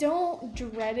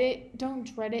dread it.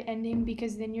 Don't dread it ending,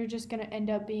 because then you're just going to end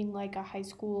up being like a high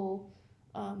school...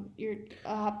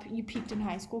 you peaked in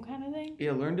high school kind of thing.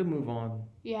 Yeah, learn to move on.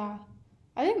 Yeah.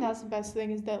 I think that's the best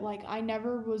thing, is that, like, I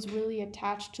never was really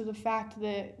attached to the fact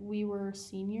that we were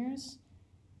seniors,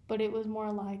 but it was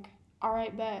more like, all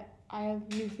right, bet I have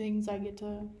new things I get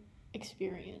to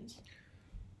experience.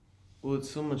 Well, it's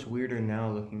so much weirder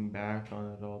now looking back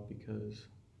on it all because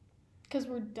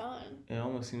we're done. It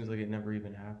almost seems like it never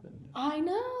even happened. I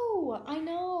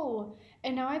know.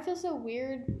 And now I feel so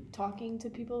weird talking to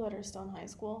people that are still in high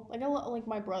school. Like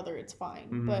my brother, it's fine,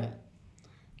 mm-hmm. but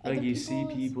like you see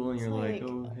people and you're like,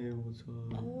 oh, hey, what's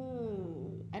up?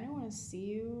 Oh, I don't want to see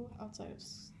you outside of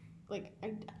it's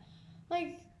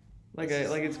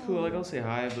cool. Like, I'll say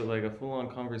hi, but like a full on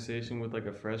conversation with like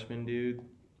a freshman dude.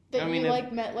 That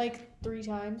met like 3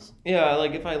 times. Yeah,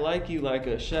 like if I like you, like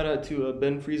a shout out to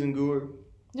Ben Friesengoor.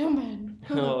 No, man.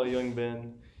 Oh, young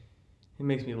Ben. It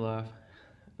makes me laugh.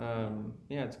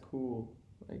 Yeah, it's cool.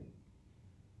 Like,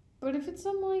 but if it's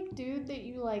some like dude that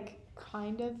you like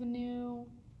kind of knew,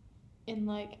 and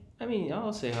like, I mean,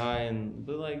 I'll say hi,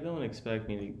 but like, don't expect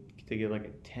me to get like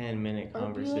a 10-minute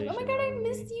conversation. Be like, oh my god, I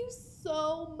miss you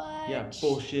so much. Yeah,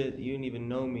 bullshit. You didn't even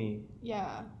know me.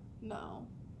 Yeah, no.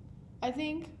 I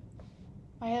think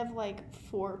I have like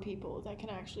 4 people that can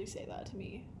actually say that to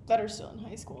me that are still in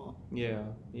high school. Yeah.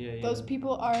 Those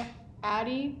people are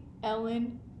Addie,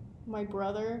 Ellen, my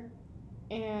brother,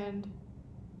 and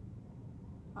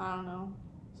I don't know,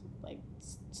 like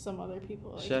some other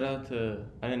people. Like, shout out to,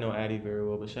 I didn't know Addie very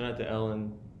well, but shout out to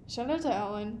Ellen. Shout out to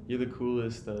Ellen. You're the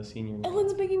coolest senior now.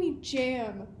 Ellen's making me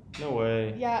jam. No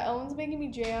way. Yeah, Ellen's making me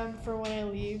jam for when I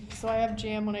leave, so I have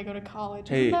jam when I go to college.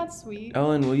 Hey, isn't that sweet?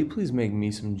 Ellen, will you please make me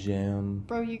some jam?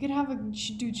 Bro, you could have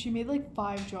dude, she made like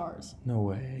 5 jars. No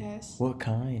way. Yes. What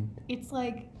kind? It's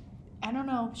like, I don't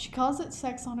know. She calls it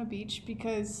Sex on a Beach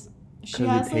because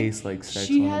it tastes like sex on a beach.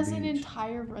 She has an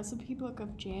entire recipe book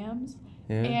of jams.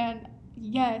 Yeah. And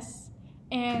yes,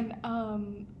 and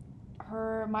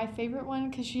my favorite one,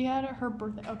 because she had her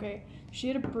birthday. Okay, she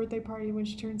had a birthday party when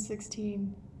she turned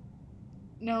 16.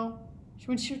 No,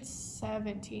 when she turned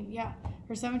 17. Yeah,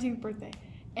 her 17th birthday,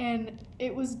 and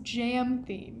it was jam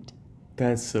themed.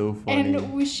 That's so funny.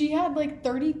 And she had like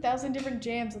 30,000 different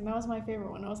jams, and that was my favorite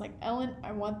one. I was like, Ellen,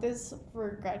 I want this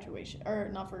for graduation, or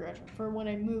not for graduation, for when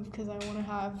I move, because I want to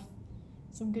have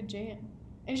some good jam.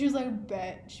 And she was like,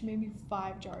 bet. She made me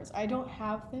 5 jars. I don't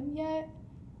have them yet,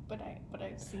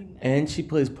 I've seen that. And she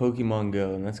plays Pokemon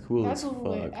Go, and that's cool as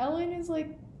fuck. Ellen is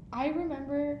like, I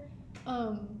remember,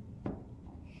 when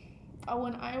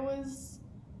I was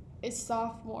a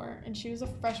sophomore and she was a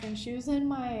freshman, she was in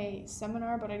my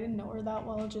seminar, but I didn't know her that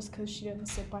well just because she didn't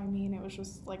sit by me, and it was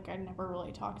just like I never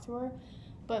really talked to her.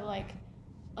 But like,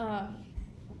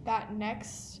 that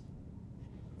next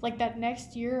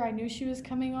year, I knew she was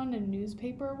coming on a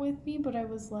newspaper with me, but I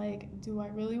was like, do I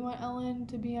really want Ellen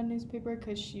to be on newspaper?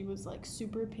 Because she was like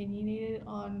super opinionated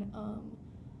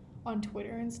on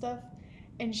Twitter and stuff,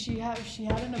 and she had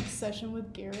an obsession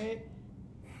with Garrett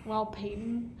while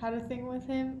Peyton had a thing with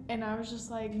him, and I was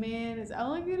just like, man, is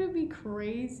Ellen gonna be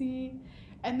crazy?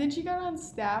 And then she got on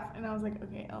staff, and I was like,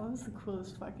 okay, Ellen's the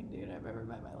coolest fucking dude I've ever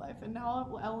met in my life, and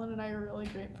now Ellen and I are really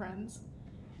great friends.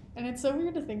 And it's so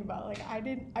weird to think about. Like,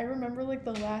 I remember, like,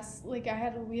 the last, like,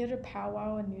 we had a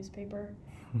powwow in newspaper.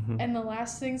 And the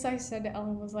last things I said to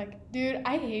Ellen was like, dude,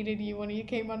 I hated you when you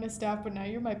came on the staff, but now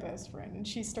you're my best friend. And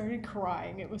she started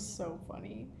crying. It was so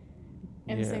funny.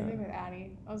 And the same thing with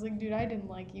Addie. I was like, dude, I didn't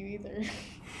like you either.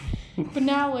 But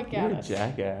now look at us. You're a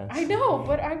jackass. I know,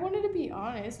 but I wanted to be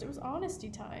honest. It was honesty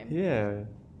time. Yeah.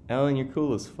 Ellen, you're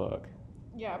cool as fuck.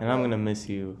 Yeah. And I'm going to miss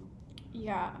you.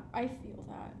 Yeah, I feel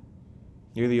that.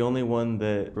 You're the only one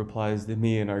that replies to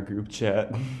me in our group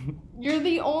chat. You're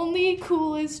the only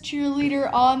coolest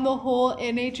cheerleader on the whole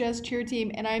NHS cheer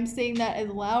team, and I'm saying that as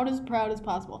loud as proud as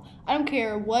possible. I don't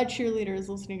care what cheerleader is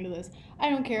listening to this. I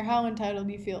don't care how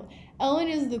entitled you feel. Ellen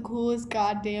is the coolest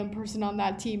goddamn person on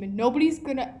that team, and nobody's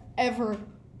gonna ever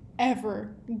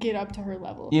get up to her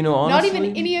level. You know, honestly, not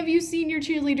even any of you senior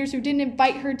cheerleaders who didn't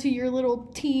invite her to your little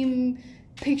team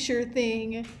picture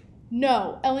thing.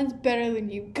 No, Ellen's better than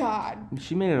you. God.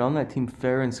 She made it on that team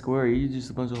fair and square. You're just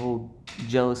a bunch of whole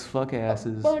jealous fuck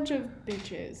asses. A bunch of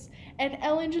bitches. And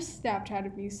Ellen just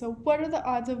Snapchatted me, so what are the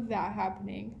odds of that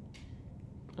happening?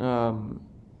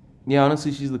 Yeah,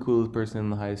 honestly, she's the coolest person in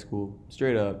the high school.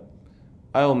 Straight up.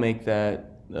 I'll make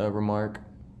that remark.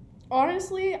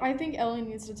 Honestly, I think Ellen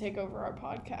needs to take over our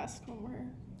podcast when we're...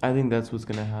 I think that's what's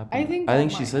gonna happen. I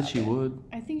think she said she would.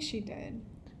 I think she did.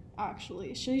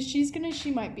 Actually,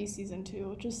 she might be season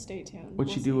 2. Just stay tuned.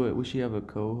 Would she have a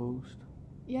co-host?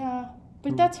 Yeah,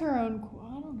 but that's her own.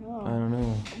 I don't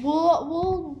know.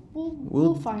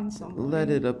 We'll find someone.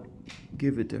 Let it up.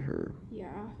 Give it to her.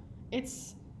 Yeah,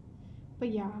 but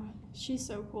yeah, she's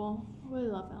so cool. We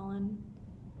love Ellen.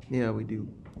 Yeah, we do.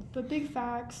 But big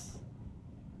facts.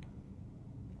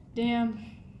 Damn,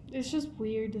 it's just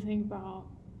weird to think about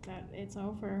that it's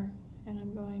over. And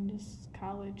I'm going to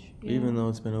college. Even though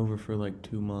it's been over for like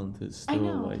 2 months, it's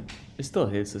still it still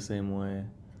hits the same way.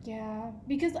 Yeah,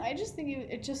 because I just think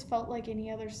it just felt like any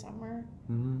other summer.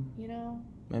 You know.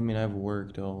 I mean, I've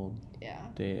worked all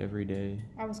day, every day.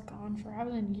 I was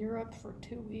in Europe for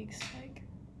 2 weeks, like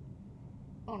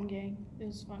on gang. It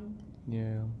was fun.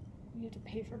 Yeah. You have to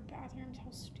pay for bathrooms.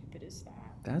 How stupid is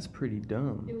that? That's pretty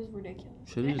dumb. It was ridiculous.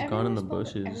 Should have just gone in the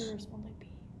bushes. Everywhere smelled like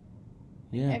pee.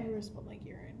 Yeah. Everywhere smelled like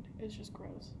urine. It's just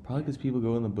gross. Probably because people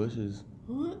go in the bushes.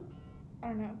 I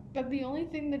don't know. But the only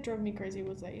thing that drove me crazy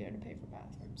was that you had to pay for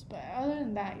bathrooms. But other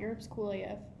than that, Europe's cool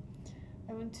AF.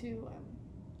 I went to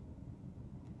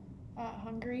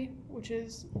Hungary, which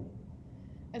is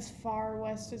as far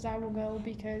west as I will go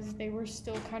because they were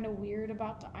still kind of weird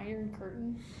about the Iron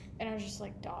Curtain. And I was just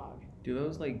like, dog. Dude, that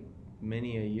was like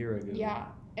many a year ago. Yeah,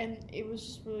 and it was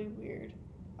just really weird.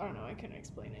 I don't know. I couldn't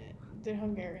explain it. The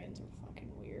Hungarians are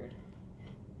fucking weird.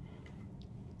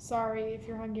 Sorry if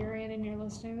you're Hungarian and you're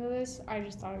listening to this. I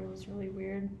just thought it was really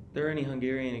weird. If there are any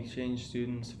Hungarian exchange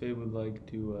students, Faye would like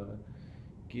to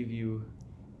give you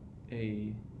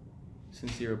a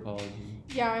sincere apology.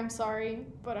 Yeah, I'm sorry,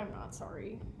 but I'm not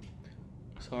sorry.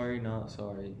 Sorry, not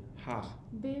sorry. Ha.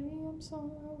 Baby, I'm sorry.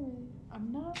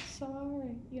 I'm not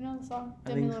sorry. You know the song?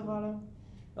 Demi Lovato.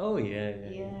 Oh, yeah.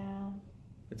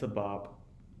 It's a bop.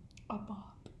 A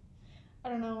bop. I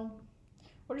don't know.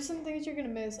 What are some things you're going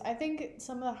to miss? I think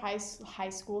some of the high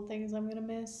school things I'm going to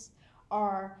miss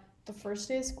are the first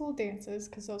day of school dances,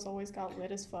 because those always got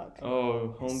lit as fuck.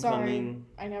 Oh, homecoming. Sorry,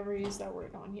 I never used that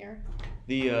word on here.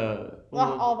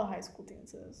 All the high school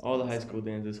dances. All the high school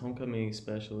dances, homecoming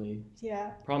especially.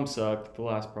 Yeah. Prom sucked. The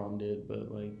last prom did,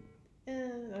 but like,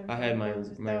 okay. I had my that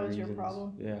reasons. was your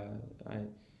problem. Yeah,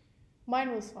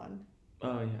 Mine was fun.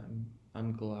 Oh yeah,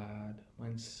 I'm glad.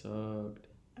 Mine sucked.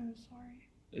 I'm sorry.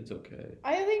 It's okay.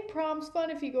 I think prom's fun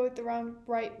if you go with the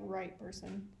right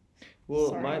person. Well,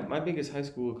 sorry. my biggest high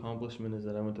school accomplishment is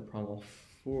that I went to prom all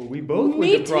 4. We both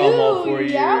went to prom all 4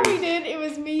 years. Yeah, we did. It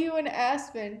was me, you, and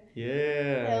Aspen.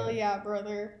 Yeah. Hell yeah,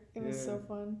 brother. It was so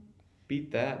fun.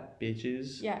 Beat that,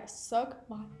 bitches. Yeah, suck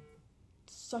my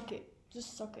suck it.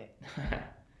 Just suck it.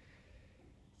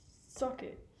 Suck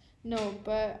it. No,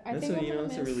 but I think I'm gonna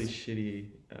that's a really shitty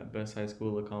best high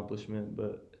school accomplishment,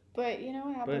 But you know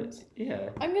what happens? But yeah.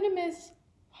 I'm gonna miss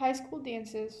high school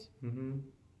dances.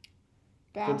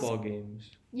 Football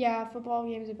games. Yeah, football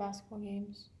games and basketball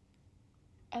games.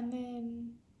 And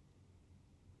then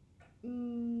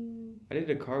I did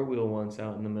a cartwheel once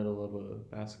out in the middle of a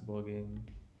basketball game.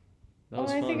 That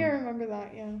was fun. I think I remember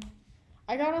that, yeah.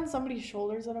 I got on somebody's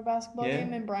shoulders at a basketball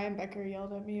game and Brian Becker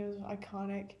yelled at me. It was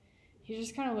iconic. He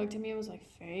just kind of looked at me and was like,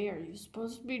 Faye, are you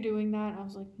supposed to be doing that? And I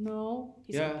was like, no.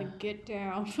 He's like, then get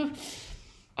down.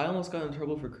 I almost got in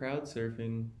trouble for crowd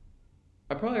surfing.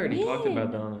 I probably already talked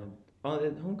about that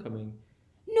at homecoming.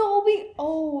 No,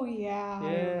 oh, yeah.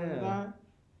 I remember that.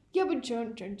 Yeah, but do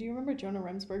you remember Jonah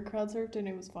Remsburg crowd surfed and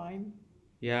it was fine?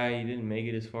 Yeah, he didn't make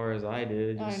it as far as I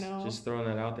did. I know. Just throwing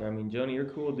that out there. I mean, Jonah, you're a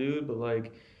cool dude, but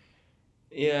like,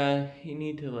 yeah, you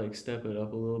need to like step it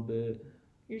up a little bit.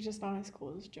 You're just not as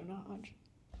cool as Jonah Hodge.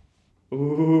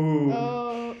 Ooh.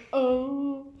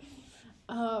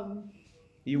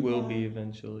 You will be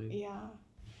eventually. Yeah.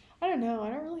 I don't know. I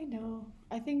don't really know.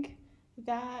 I think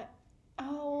that,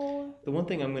 the one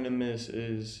thing I'm going to miss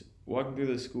is walking through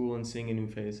the school and seeing a new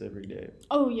face every day.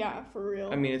 Oh, yeah, for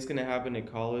real. I mean, it's going to happen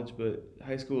at college, but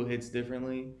high school hits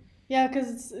differently. Yeah,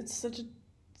 because it's such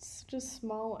a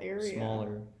small area.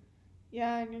 Smaller.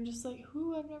 Yeah, and you're just like,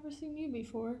 I've never seen you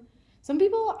before. Some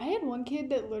people, I had one kid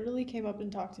that literally came up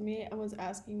and talked to me and was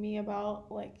asking me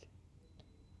about, like,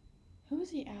 who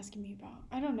was he asking me about?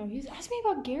 I don't know. He was asking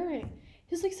me about Garrett.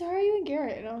 He was like, so how are you and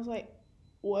Garrett? And I was like,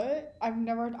 what? I'd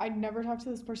never talked to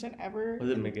this person ever.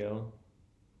 Was it Miguel?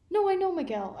 No, I know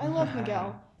Miguel. I love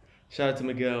Miguel. Shout out to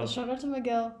Miguel.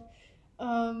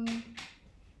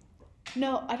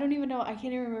 No, I don't even know. I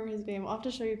can't even remember his name. I'll have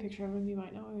to show you a picture of him. You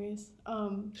might know who he is.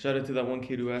 Shout out to that one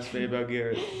kid who asked me about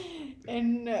Garrett.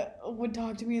 And would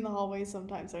talk to me in the hallway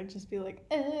sometimes. I'd just be like,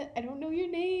 I don't know your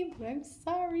name, but I'm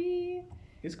sorry.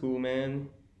 It's cool, man.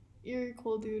 You're a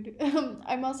cool dude.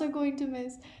 I'm also going to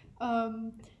miss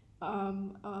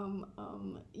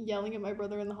yelling at my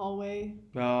brother in the hallway.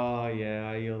 Oh yeah,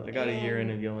 I got a year in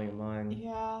of yelling at mine.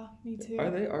 Yeah, me too.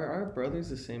 Are our brothers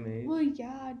the same age? Well,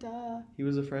 yeah, duh. He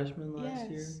was a freshman last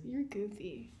year? Yes, you're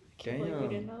goofy. Damn. Like, we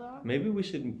didn't know that. Maybe we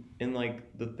should, in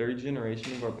like the third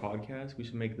generation of our podcast, we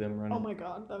should make them run it. Oh my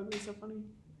god, that would be so funny.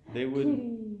 They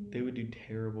would do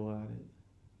terrible at it.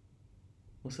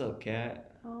 What's up,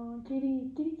 cat? Oh,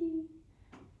 kitty. Come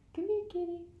here,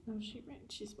 kitty. No,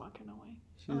 she's walking away.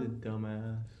 She's a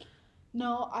dumbass.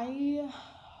 No, I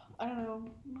don't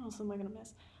know. What else am I gonna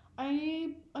miss?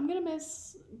 I'm gonna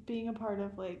miss being a part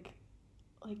of like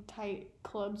tight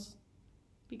clubs,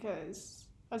 because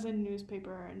I was in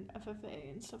newspaper and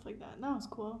FFA and stuff like that, and that was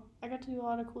cool. I got to do a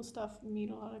lot of cool stuff,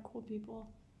 meet a lot of cool people.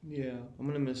 Yeah, I'm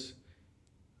gonna miss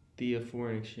the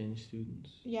foreign exchange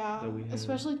students. Yeah, that we had.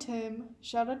 Especially Tim.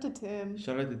 Shout out to Tim.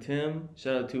 Shout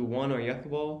out to Juan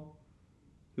Oyarzabal,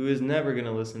 who is never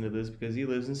gonna listen to this because he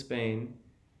lives in Spain.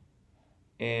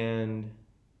 And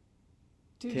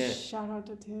dude, shout out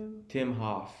to Tim. Tim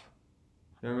Hoff.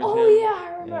 Remember Tim? Oh yeah,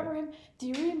 I remember him. Do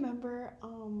you remember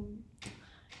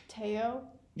Teo?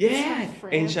 Yeah,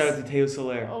 and shout out to Teo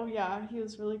Soler. Oh yeah, he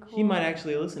was really cool. He might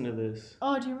actually listen to this.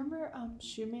 Oh, do you remember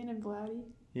Shoeman and Vladdy?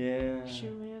 Yeah.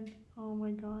 Shoeman. Oh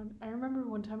my god. I remember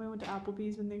one time I went to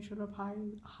Applebee's and they showed up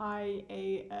high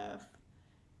AF.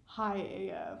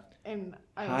 And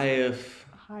high AF.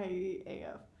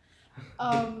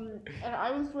 And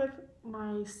I was with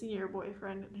my senior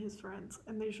boyfriend and his friends,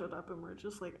 and they showed up and we're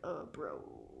just like, bro,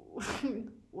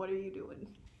 what are you doing?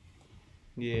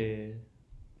 Yeah.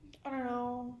 I don't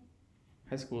know.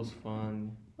 High school's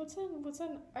fun. What's in?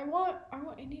 I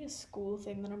need a school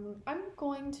thing that I'm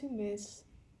going to miss.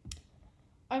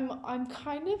 I'm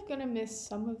kind of gonna miss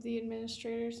some of the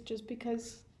administrators just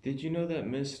because. Did you know that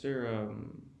Mr.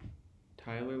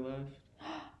 Tyler left?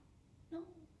 No.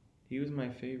 He was my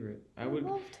favorite. I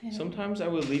loved him. Sometimes I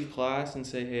would leave class and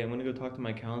say, "Hey, I'm gonna go talk to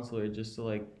my counselor," just to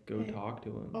like go talk to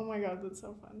him. Oh my god, that's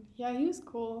so fun. Yeah, he was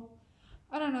cool.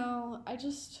 I don't know.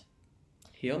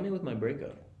 He helped me with my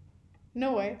breakup.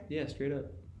 No way. Yeah, straight up.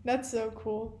 That's so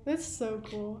cool.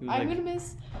 I'm gonna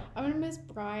miss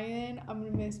Brian. I'm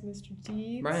gonna miss Mr.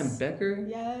 Deeds. Brian Becker?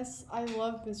 Yes, I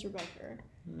love Mr. Becker.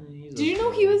 Did you know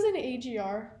he was in AGR?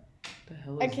 What the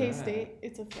hell is at K that? State?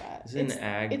 It's a frat. Is it an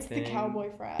ag It's thing? the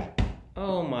cowboy frat.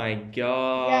 Oh my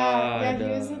god. Yeah,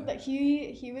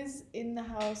 he was in the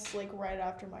house like right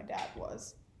after my dad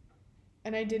was.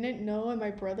 And I didn't know, and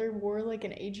my brother wore like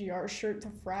an AGR shirt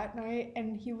to frat night,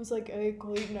 and he was like, "Hey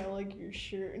Clayton, I like your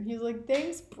shirt." And he's like,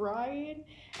 "Thanks, Brian."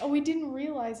 And we didn't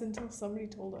realize until somebody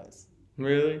told us.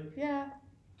 Really? Yeah.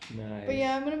 Nice. But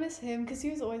yeah, I'm gonna miss him because he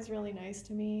was always really nice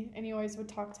to me, and he always would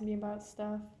talk to me about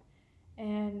stuff.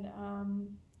 And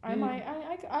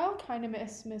I'll kind of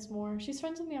miss more. She's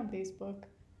friends with me on Facebook.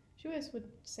 She always would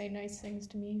say nice things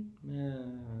to me. Yeah.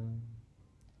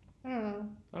 I don't know.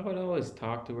 I would always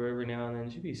talk to her every now and then.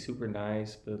 She'd be super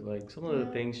nice, but like some of the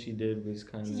things she did was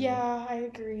kind of. Yeah, I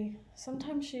agree.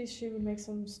 Sometimes she would make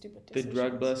some stupid decisions. The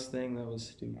drug bust thing, that was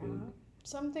stupid. Yeah.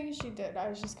 Some things she did, I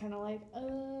was just kind of like,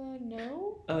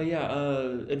 no.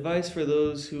 Advice for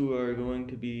those who are going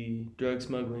to be drug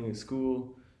smuggling at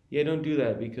school. Yeah, don't do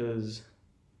that because.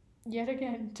 Yet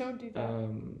again, don't do that.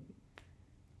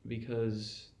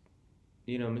 Because,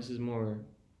 Mrs. Moore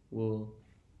will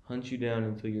hunt you down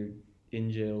until you're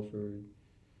in jail for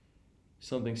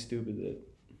something stupid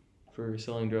for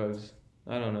selling drugs.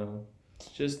 I don't know.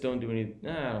 Just don't do any.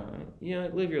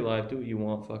 Live your life. Do what you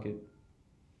want. Fuck it.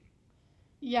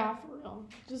 Yeah, for real.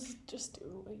 Just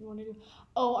do what you want to do.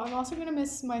 Oh, I'm also gonna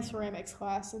miss my ceramics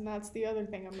class, and that's the other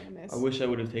thing I'm gonna miss. I wish I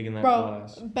would have taken that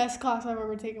class. Best class I've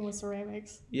ever taken was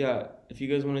ceramics. Yeah, if you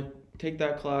guys want to take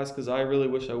that class, because I really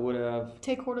wish I would have.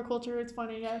 Take horticulture. It's fun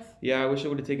AF. Yeah, I wish I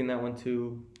would have taken that one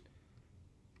too.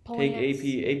 Plants.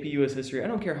 Take AP US History. I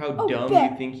don't care how dumb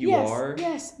you think you are.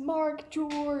 Yes, Mark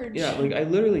George. Yeah, like I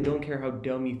literally don't care how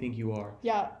dumb you think you are.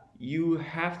 Yeah. You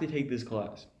have to take this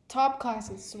class. Top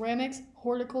classes: ceramics,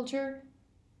 horticulture,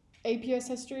 AP US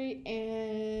History,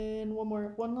 and one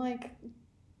more. One like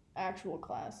actual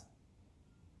class.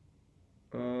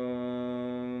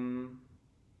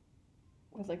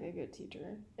 With like a good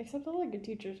teacher. Except all like good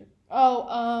teachers are.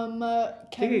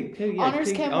 Chem.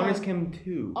 Honors Chem 1. Honors Chem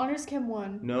 2. Honors Chem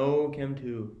 1. No, Chem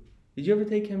 2. Did you ever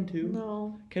take Chem 2?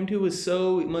 No. Chem 2 was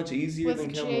so much easier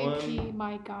than Chem 1. With JP,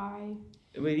 my guy.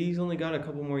 But he's only got a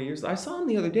couple more years. I saw him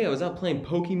the other day. I was out playing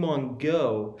Pokemon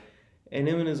Go, and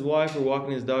him and his wife were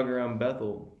walking his dog around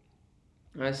Bethel.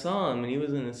 I saw him, and he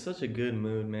was in such a good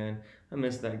mood, man. I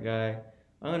miss that guy.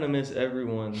 I'm gonna miss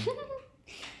everyone.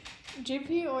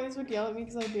 JP always would yell at me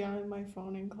because I'd be on my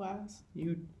phone in class.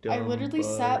 You dumb I literally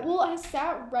butt. I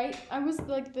sat right. I was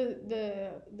like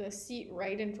the seat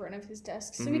right in front of his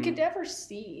desk, so we could never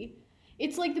see.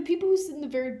 It's like the people who sit in the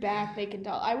very back, they can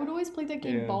tell. I would always play that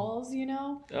game Balls, you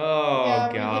know? Oh, yeah,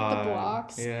 God. Yeah, we hit the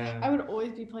blocks. Yeah. I would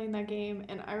always be playing that game,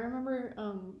 and I remember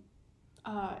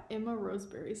Emma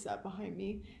Roseberry sat behind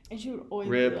me, and she would always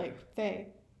be like, Faye,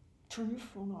 turn your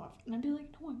phone off. And I'd be like,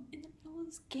 no, I'm in the middle of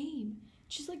this game.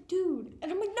 She's like, dude.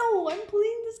 And I'm like, no, I'm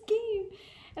playing this game.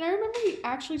 And I remember he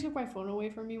actually took my phone away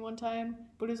from me one time,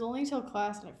 but it was only till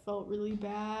class, and I felt really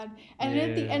bad. And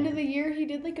then at the end of the year, he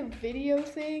did like a video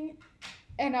thing,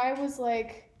 and I was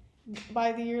like,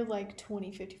 by the year like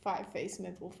 2055, Faye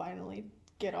Smith will finally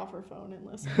get off her phone and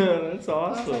listen. That's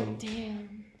awesome. And I was like,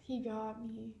 damn, he got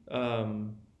me.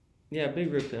 Yeah,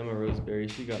 big rip to Emma Roseberry.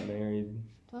 She got married.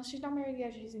 No, she's not married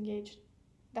yet. She's engaged.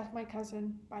 That's my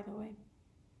cousin, by the way.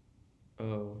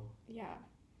 Oh. Yeah.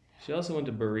 She also went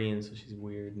to Berean, so she's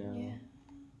weird now. Yeah.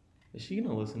 Is she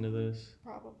gonna listen to this?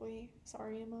 Probably.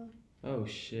 Sorry, Emma. Oh,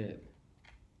 shit.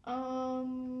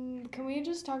 Can we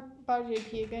just talk about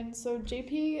JP again? So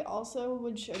JP also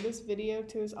would show this video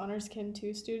to his Honors Chem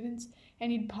 2 students,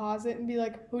 and he'd pause it and be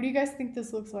like, who do you guys think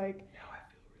this looks like? Now I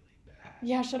feel really bad.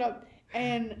 Yeah, shut up.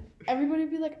 And everybody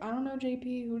would be like, I don't know,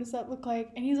 JP, who does that look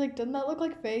like? And he's like, doesn't that look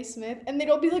like Faye Smith? And they'd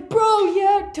all be like, bro,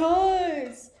 yeah, it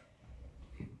does.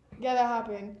 Yeah, that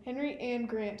happened. Henry and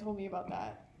Grant told me about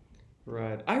that.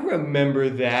 Right. I remember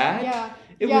that. Yeah.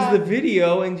 It was the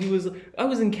video, and I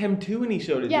was in Chem 2 and he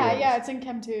showed it to us. Yeah, it's in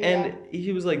Chem 2. And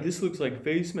he was like, this looks like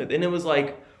Faye Smith. And it was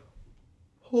like,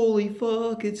 holy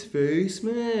fuck, it's Faye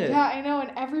Smith. Yeah, I know.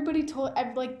 And everybody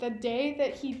like, the day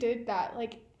that he did that,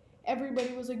 like,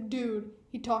 everybody was like, dude,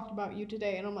 he talked about you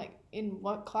today. And I'm like, in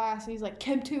what class? And he's like,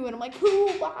 Chem 2. And I'm like, who?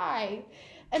 Why?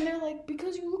 And they're like,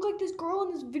 because you look like this girl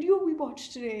in this video we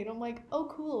watched today. And I'm like, oh,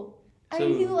 cool. So,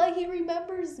 I feel like he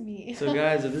remembers me. So,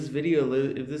 guys, if this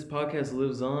podcast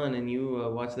lives on and you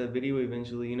watch that video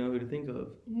eventually, you know who to think of.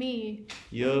 Me.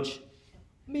 Yup.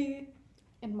 Me.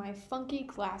 And my funky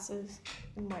glasses.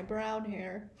 And my brown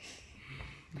hair.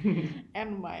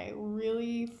 And my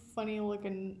really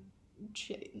funny-looking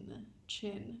chin.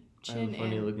 I have a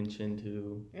funny-looking chin,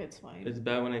 too. It's fine. It's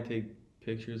bad when I take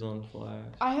pictures on flash.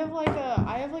 I have like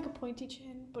a pointy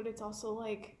chin, but it's also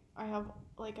like I have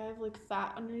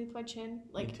fat underneath my chin.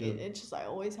 Like it's just I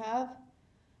always have.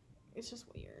 It's just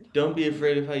weird. Don't be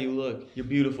afraid of how you look. You're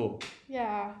beautiful.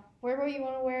 Yeah. Wear what you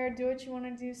want to wear. Do what you want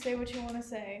to do. Say what you want to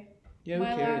say. Yeah. Who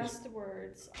cares? My last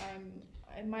words.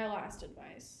 My last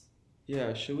advice.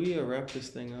 Yeah. Should we wrap this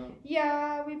thing up?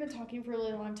 Yeah, we've been talking for a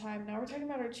really long time. Now we're talking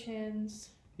about our chins.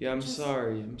 Yeah, I'm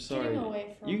sorry. Getting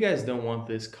away from You guys don't want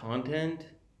this content.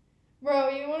 Bro,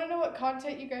 you want to know what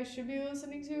content you guys should be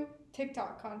listening to?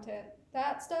 TikTok content.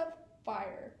 That stuff,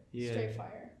 fire. Yeah. Straight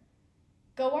fire.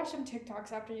 Go watch some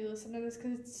TikToks after you listen to this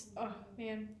because it's, oh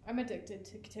man, I'm addicted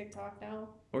to TikTok now.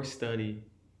 Or study.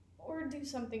 Or do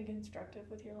something constructive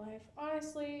with your life.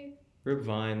 Honestly. Rip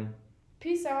Vine.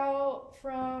 Peace out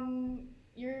from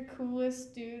your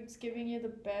coolest dudes giving you the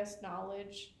best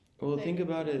knowledge. Well, think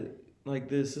about it like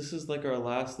this. This is like our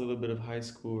last little bit of high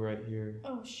school right here.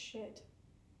 Oh, shit.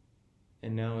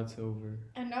 And now it's over.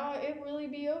 And now it really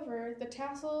be over. The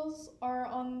tassels are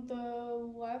on the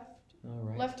left. Oh,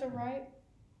 right. Left to right.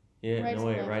 Yeah, right no to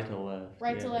wait, left. right to left.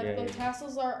 Right to left. Yeah, The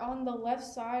tassels are on the left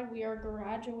side. We are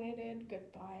graduated.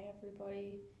 Goodbye,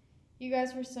 everybody. You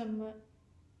guys were some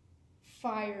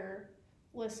fire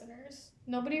listeners.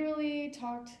 Nobody really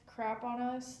talked crap on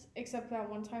us except that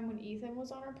one time when Ethan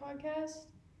was on our podcast.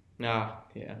 Nah,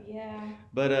 yeah. Yeah.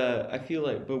 But I feel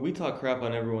like, but we talk crap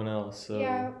on everyone else, so.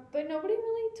 Yeah, but nobody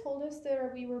really told us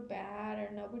that we were bad,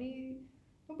 or nobody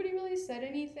really said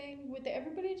anything.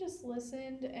 Everybody just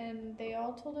listened, and they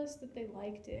all told us that they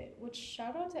liked it. Which,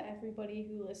 shout out to everybody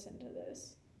who listened to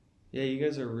this. Yeah, you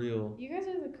guys are real. You guys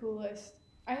are the coolest.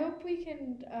 I hope we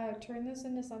can turn this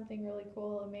into something really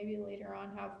cool, and maybe later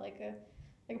on have like a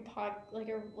podcast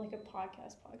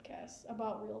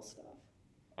about real stuff.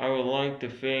 I would like to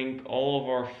thank all of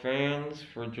our fans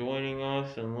for joining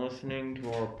us and listening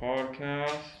to our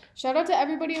podcast. Shout out to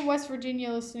everybody in West Virginia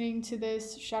listening to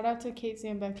this. Shout out to Kate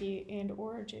Zambecki and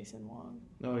or Jason Wong.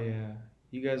 Oh yeah,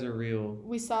 you guys are real.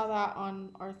 We saw that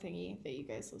on our thingy that you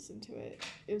guys listened to it.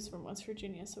 It was from West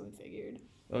Virginia, so we figured.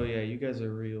 Oh yeah, you guys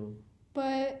are real.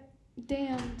 But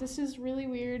damn, this is really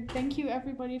weird. Thank you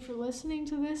everybody for listening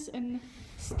to this and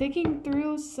sticking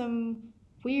through some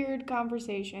weird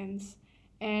conversations.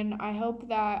 And I hope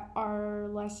that our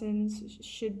lessons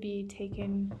should be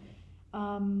taken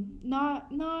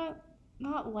not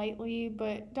lightly,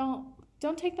 but don't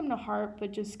take them to heart,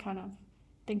 but just kind of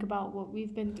think about what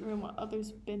we've been through and what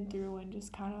others been through, and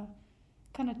just kind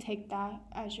of take that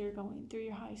as you're going through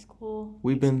your high school.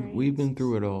 We've been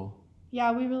through it all.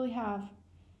 Yeah, we really have.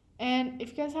 And if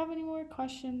you guys have any more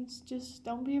questions, just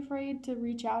don't be afraid to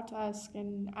reach out to us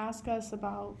and ask us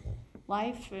about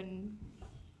life. And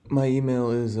my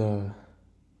email is I'm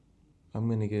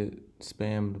gonna get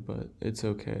spammed, but it's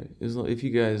okay. If you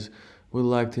guys would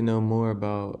like to know more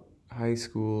about high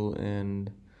school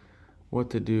and what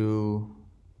to do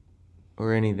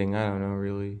or anything, I don't know,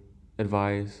 really,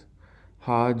 advice,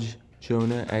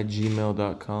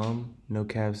 hodgejonah@gmail.com. No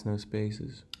caps, no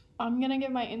spaces. I'm gonna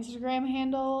give my Instagram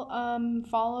handle.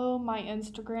 Follow my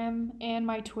Instagram and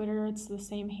my Twitter. It's the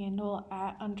same handle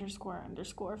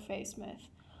 @__FayeSmith.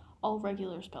 All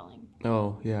regular spelling.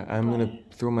 Oh yeah, I'm gonna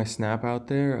throw my Snap out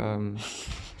there.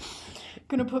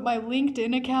 Gonna put my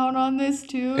LinkedIn account on this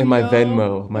too. And my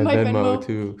Venmo, my Venmo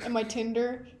too. And my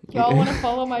Tinder. Y'all want to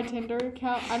follow my Tinder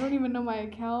account? I don't even know my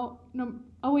account. No.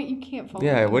 Oh wait, you can't follow.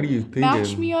 Yeah, what are you thinking?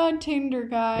 Match me on Tinder,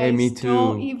 guys. Hey, me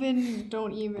too.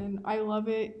 Don't even. I love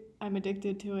it. I'm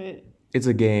addicted to it. It's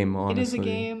a game, honestly. It is a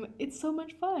game. It's so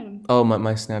much fun. Oh,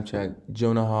 my Snapchat,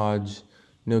 Jonah Hodge,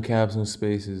 no caps, no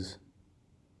spaces.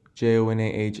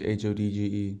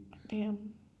 JONAHHODGE. Damn.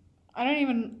 I don't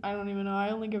even know.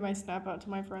 I only give my Snap out to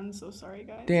my friends, so sorry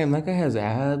guys. Damn, that guy has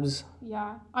abs.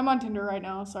 Yeah. I'm on Tinder right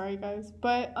now, sorry guys.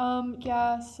 But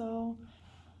yeah, so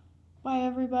bye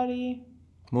everybody.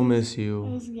 We'll miss you.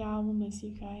 We'll miss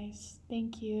you guys.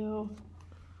 Thank you.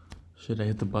 Should I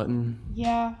hit the button?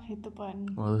 Yeah, hit the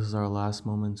button. Well, this is our last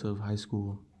moments of high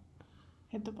school.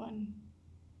 Hit the button.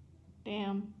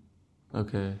 Damn.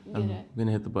 Okay, I'm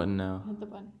gonna hit the button now. Hit the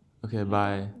button. Okay,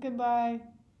 bye. Goodbye.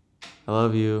 I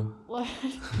love you.